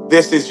God.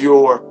 This is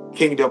your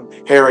kingdom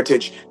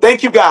heritage.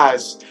 Thank you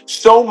guys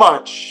so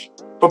much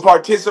for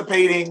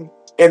participating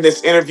in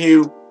this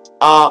interview.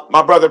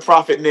 My brother,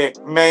 Prophet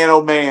Nick, man,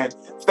 oh man,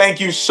 thank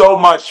you so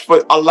much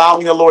for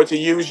allowing the Lord to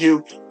use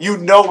you. You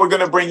know we're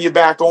going to bring you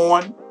back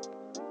on.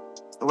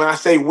 When I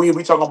say we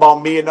talking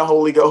about me and the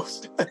Holy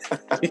Ghost.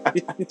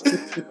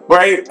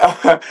 Right?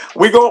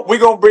 We're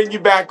gonna bring you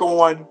back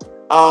on.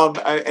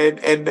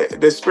 And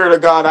the Spirit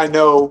of God, I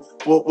know,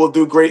 will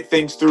do great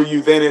things through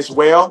you then as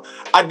well.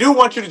 I do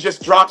want you to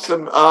just drop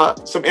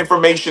some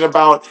information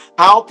about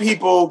how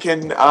people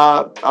can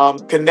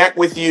connect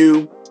with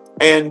you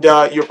and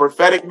your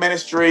prophetic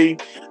ministry,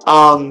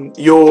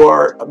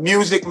 your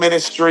music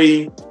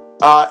ministry,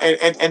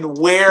 and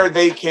where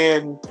they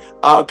can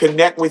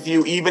connect with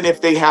you, even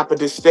if they happen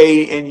to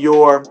stay in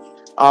your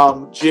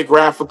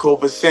geographical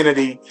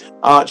vicinity.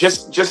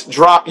 Just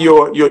drop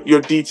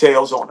your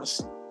details on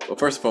us. Well,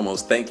 first and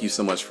foremost, thank you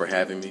so much for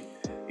having me.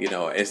 You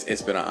know,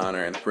 it's been an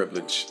honor and a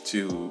privilege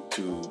to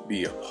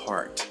be a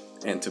part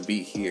and to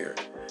be here,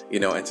 you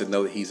know, and to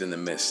know that he's in the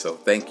midst. So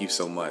thank you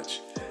so much.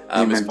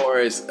 As far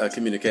as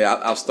communicate,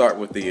 I'll start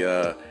with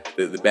the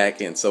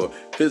back end. So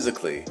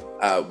physically,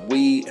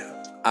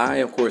 I,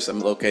 of course, am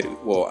located,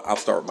 well, I'll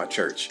start with my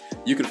church.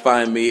 You can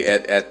find me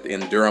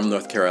in Durham,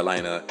 North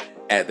Carolina,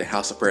 at the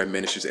House of Prayer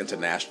Ministries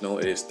International.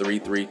 It is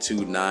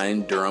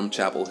 3329 Durham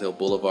Chapel Hill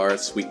Boulevard,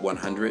 Suite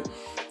 100,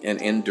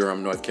 and in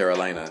Durham, North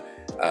Carolina.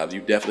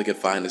 You definitely can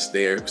find us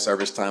there.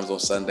 Service times on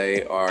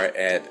Sunday are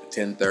at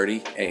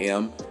 10:30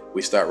 a.m.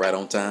 We start right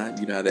on time.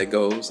 You know how that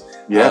goes.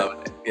 Yeah.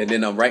 And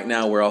then right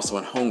now we're also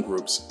in home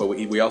groups, but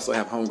we also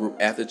have home group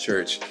at the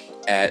church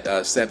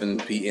at 7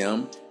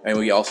 p.m. And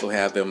we also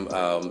have them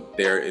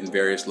there in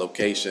various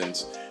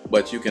locations.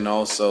 But you can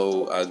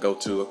also go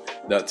to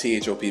the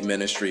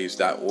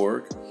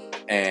thopministries.org,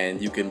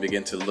 and you can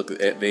begin to look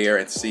at there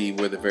and see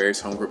where the various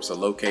home groups are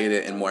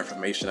located and more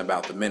information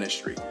about the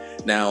ministry.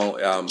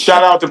 Now,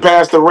 shout out to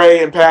Pastor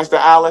Ray and Pastor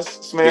Alice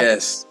Smith.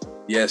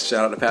 Yes.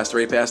 Shout out to Pastor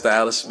Ray, Pastor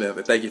Alice Smith.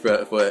 And thank you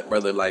for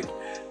brother.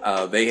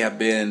 They have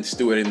been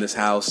stewarding this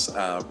house.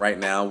 Right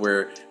now,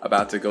 we're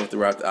about to go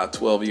through our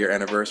 12-year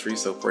anniversary.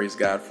 So praise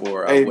God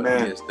for what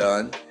he has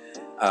done.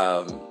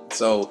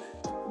 So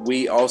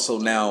we also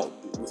now,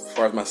 as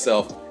far as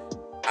myself,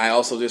 I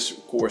also just,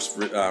 of course,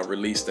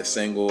 released a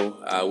single,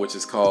 which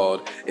is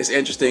called, it's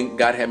interesting,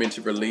 God had me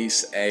to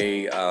release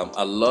a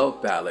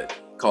love ballad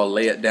called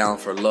Lay It Down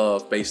for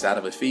Love, based out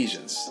of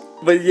Ephesians.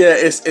 But yeah,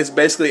 it's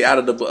basically out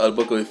of the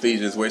book of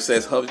Ephesians, where it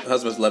says,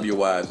 husbands, love your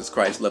wives as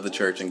Christ loved the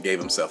church and gave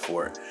himself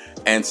for it.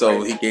 And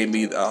so he gave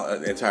me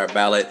the entire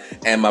ballad.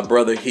 And my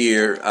brother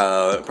here,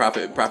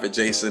 Prophet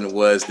Jason,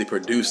 was the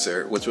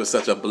producer, which was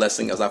such a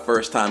blessing. It was our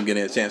first time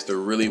getting a chance to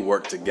really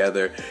work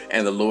together.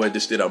 And the Lord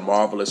just did a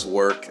marvelous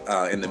work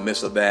in the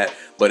midst of that.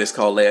 But it's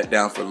called Lay It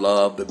Down for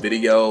Love. The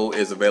video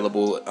is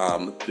available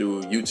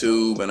through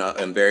YouTube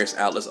and various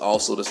outlets.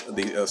 Also,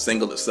 the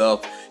single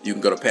itself, you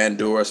can go to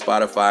Pandora,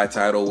 Spotify,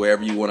 Tidal,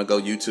 wherever you want to go,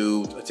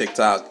 YouTube,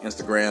 TikTok,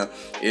 Instagram,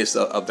 it's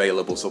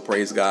available. So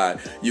praise God.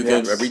 You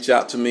can reach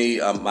out to me.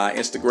 My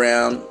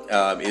Instagram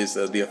is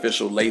the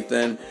official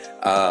Lathan.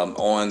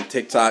 On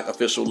TikTok,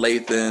 official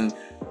Lathan.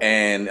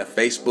 And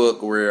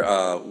Facebook,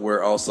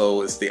 we're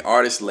also, it's the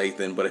artist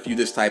Lathan, but if you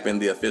just type in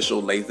the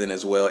official Lathan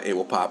as well, it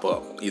will pop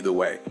up either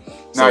way.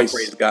 So Nice.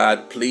 praise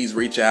God. Please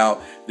reach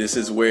out. This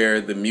is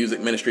where the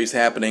music ministry is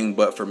happening.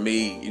 But for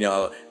me,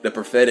 the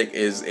prophetic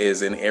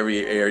is in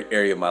every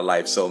area of my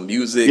life. So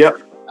music,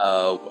 Yep.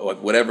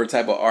 Whatever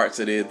type of arts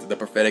it is, the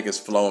prophetic is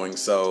flowing.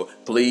 So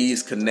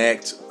please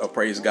connect.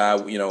 Praise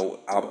God.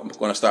 I'm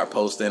going to start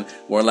posting.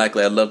 More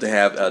likely, I'd love to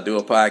have do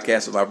a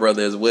podcast with my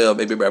brother as well.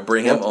 Maybe I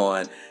bring him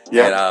on.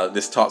 And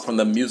just talk from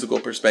the musical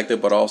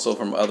perspective, but also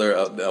from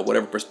other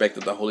whatever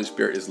perspective the Holy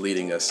Spirit is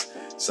leading us.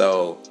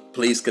 So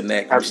please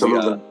connect.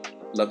 Absolutely.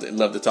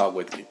 Love to talk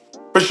with you.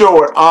 For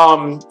sure.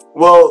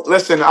 Well,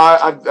 listen,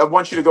 I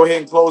want you to go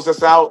ahead and close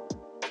us out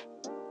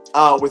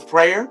with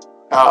prayer.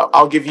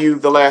 I'll give you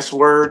the last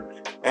word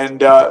and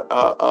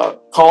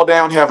call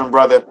down heaven,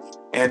 brother,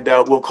 and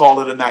we'll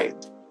call it a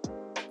night.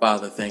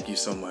 Father, thank you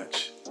so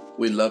much.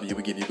 We love you.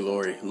 We give you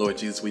glory. Lord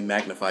Jesus, we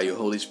magnify you.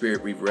 Holy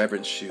Spirit, we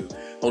reverence you.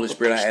 Holy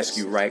Spirit, I ask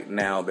you right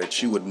now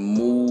that you would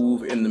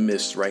move in the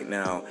midst right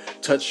now.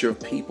 Touch your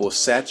people,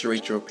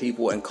 saturate your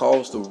people, and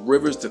cause the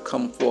rivers to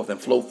come forth and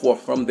flow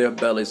forth from their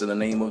bellies in the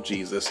name of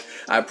Jesus.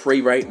 I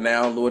pray right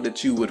now, Lord,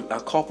 that you would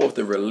call forth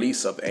the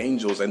release of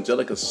angels,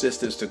 angelic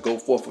assistants to go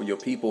forth for your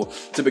people,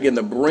 to begin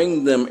to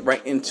bring them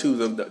right into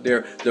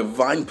their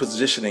divine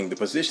positioning, the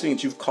positioning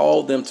that you've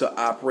called them to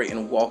operate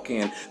and walk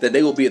in, that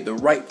they will be at the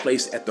right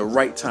place at the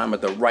right time, at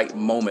the right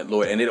moment,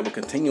 Lord, and it will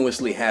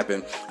continuously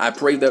happen. I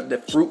pray that the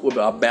fruit will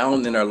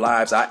abound in their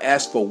lives. I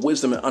ask for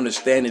wisdom and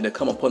understanding to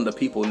come upon the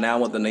people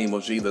now in the name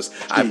of Jesus.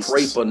 I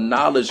pray for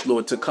knowledge,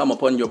 Lord, to come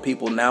upon your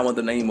people now in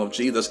the name of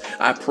Jesus.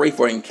 I pray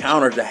for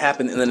encounter to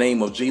happen in the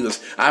name of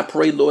Jesus. I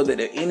pray, Lord, that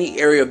in any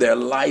area of their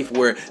life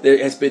where there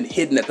has been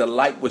hidden, that the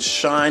light would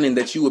shine and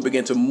that you would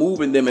begin to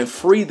move in them and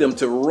free them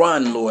to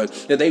run, Lord,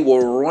 that they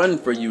will run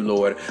for you,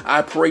 Lord.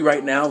 I pray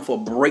right now for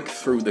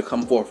breakthrough to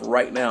come forth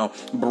right now,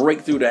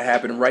 breakthrough to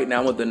happen right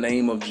now in the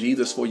name of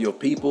Jesus for your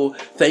people.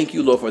 Thank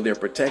you, Lord, for their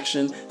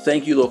protection.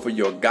 Thank you, Lord, for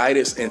your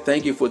guidance. And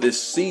thank you for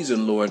this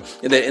season, Lord,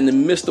 and that in the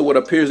midst of what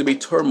appears to be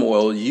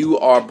turmoil, you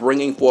are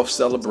bringing forth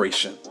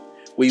celebration.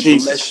 We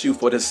bless you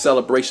for this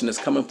celebration that's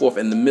coming forth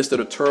in the midst of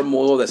the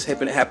turmoil that's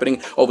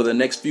happening over the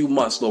next few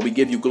months, Lord. We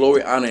give you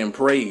glory, honor, and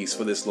praise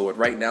for this, Lord,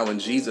 right now in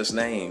Jesus'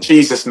 name.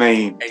 Jesus'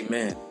 name.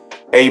 Amen.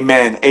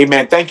 Amen.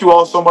 Amen. Thank you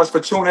all so much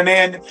for tuning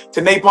in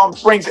to Napalm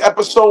Springs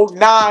episode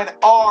 9.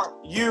 Are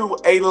you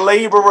a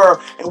laborer?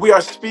 And we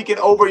are speaking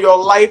over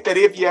your life that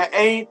if you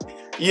ain't,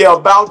 you're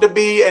about to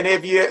be. And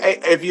if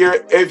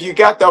you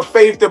got the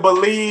faith to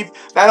believe,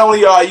 not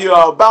only are you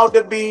about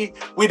to be,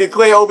 we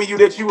declare over you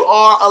that you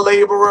are a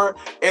laborer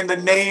in the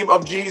name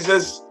of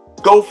Jesus.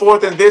 Go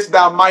forth in this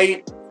thy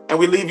might. And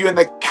we leave you in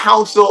the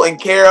counsel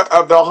and care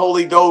of the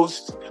Holy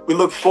Ghost. We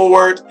look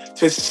forward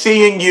to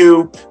seeing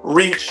you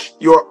reach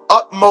your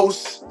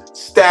utmost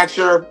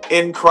stature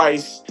in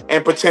Christ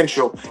and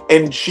potential.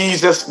 In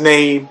Jesus'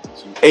 name,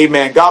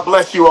 amen. God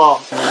bless you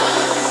all.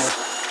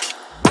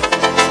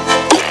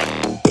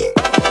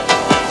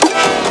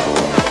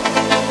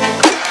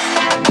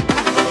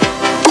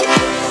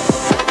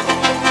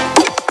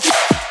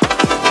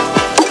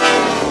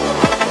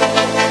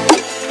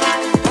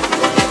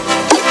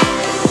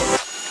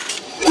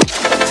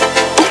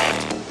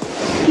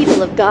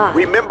 Of God.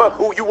 Remember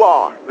who you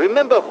are.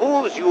 Remember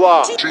whose you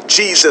are.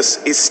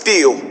 Jesus is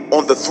still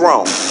on the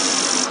throne.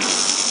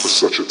 For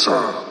such a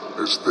time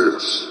as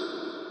this.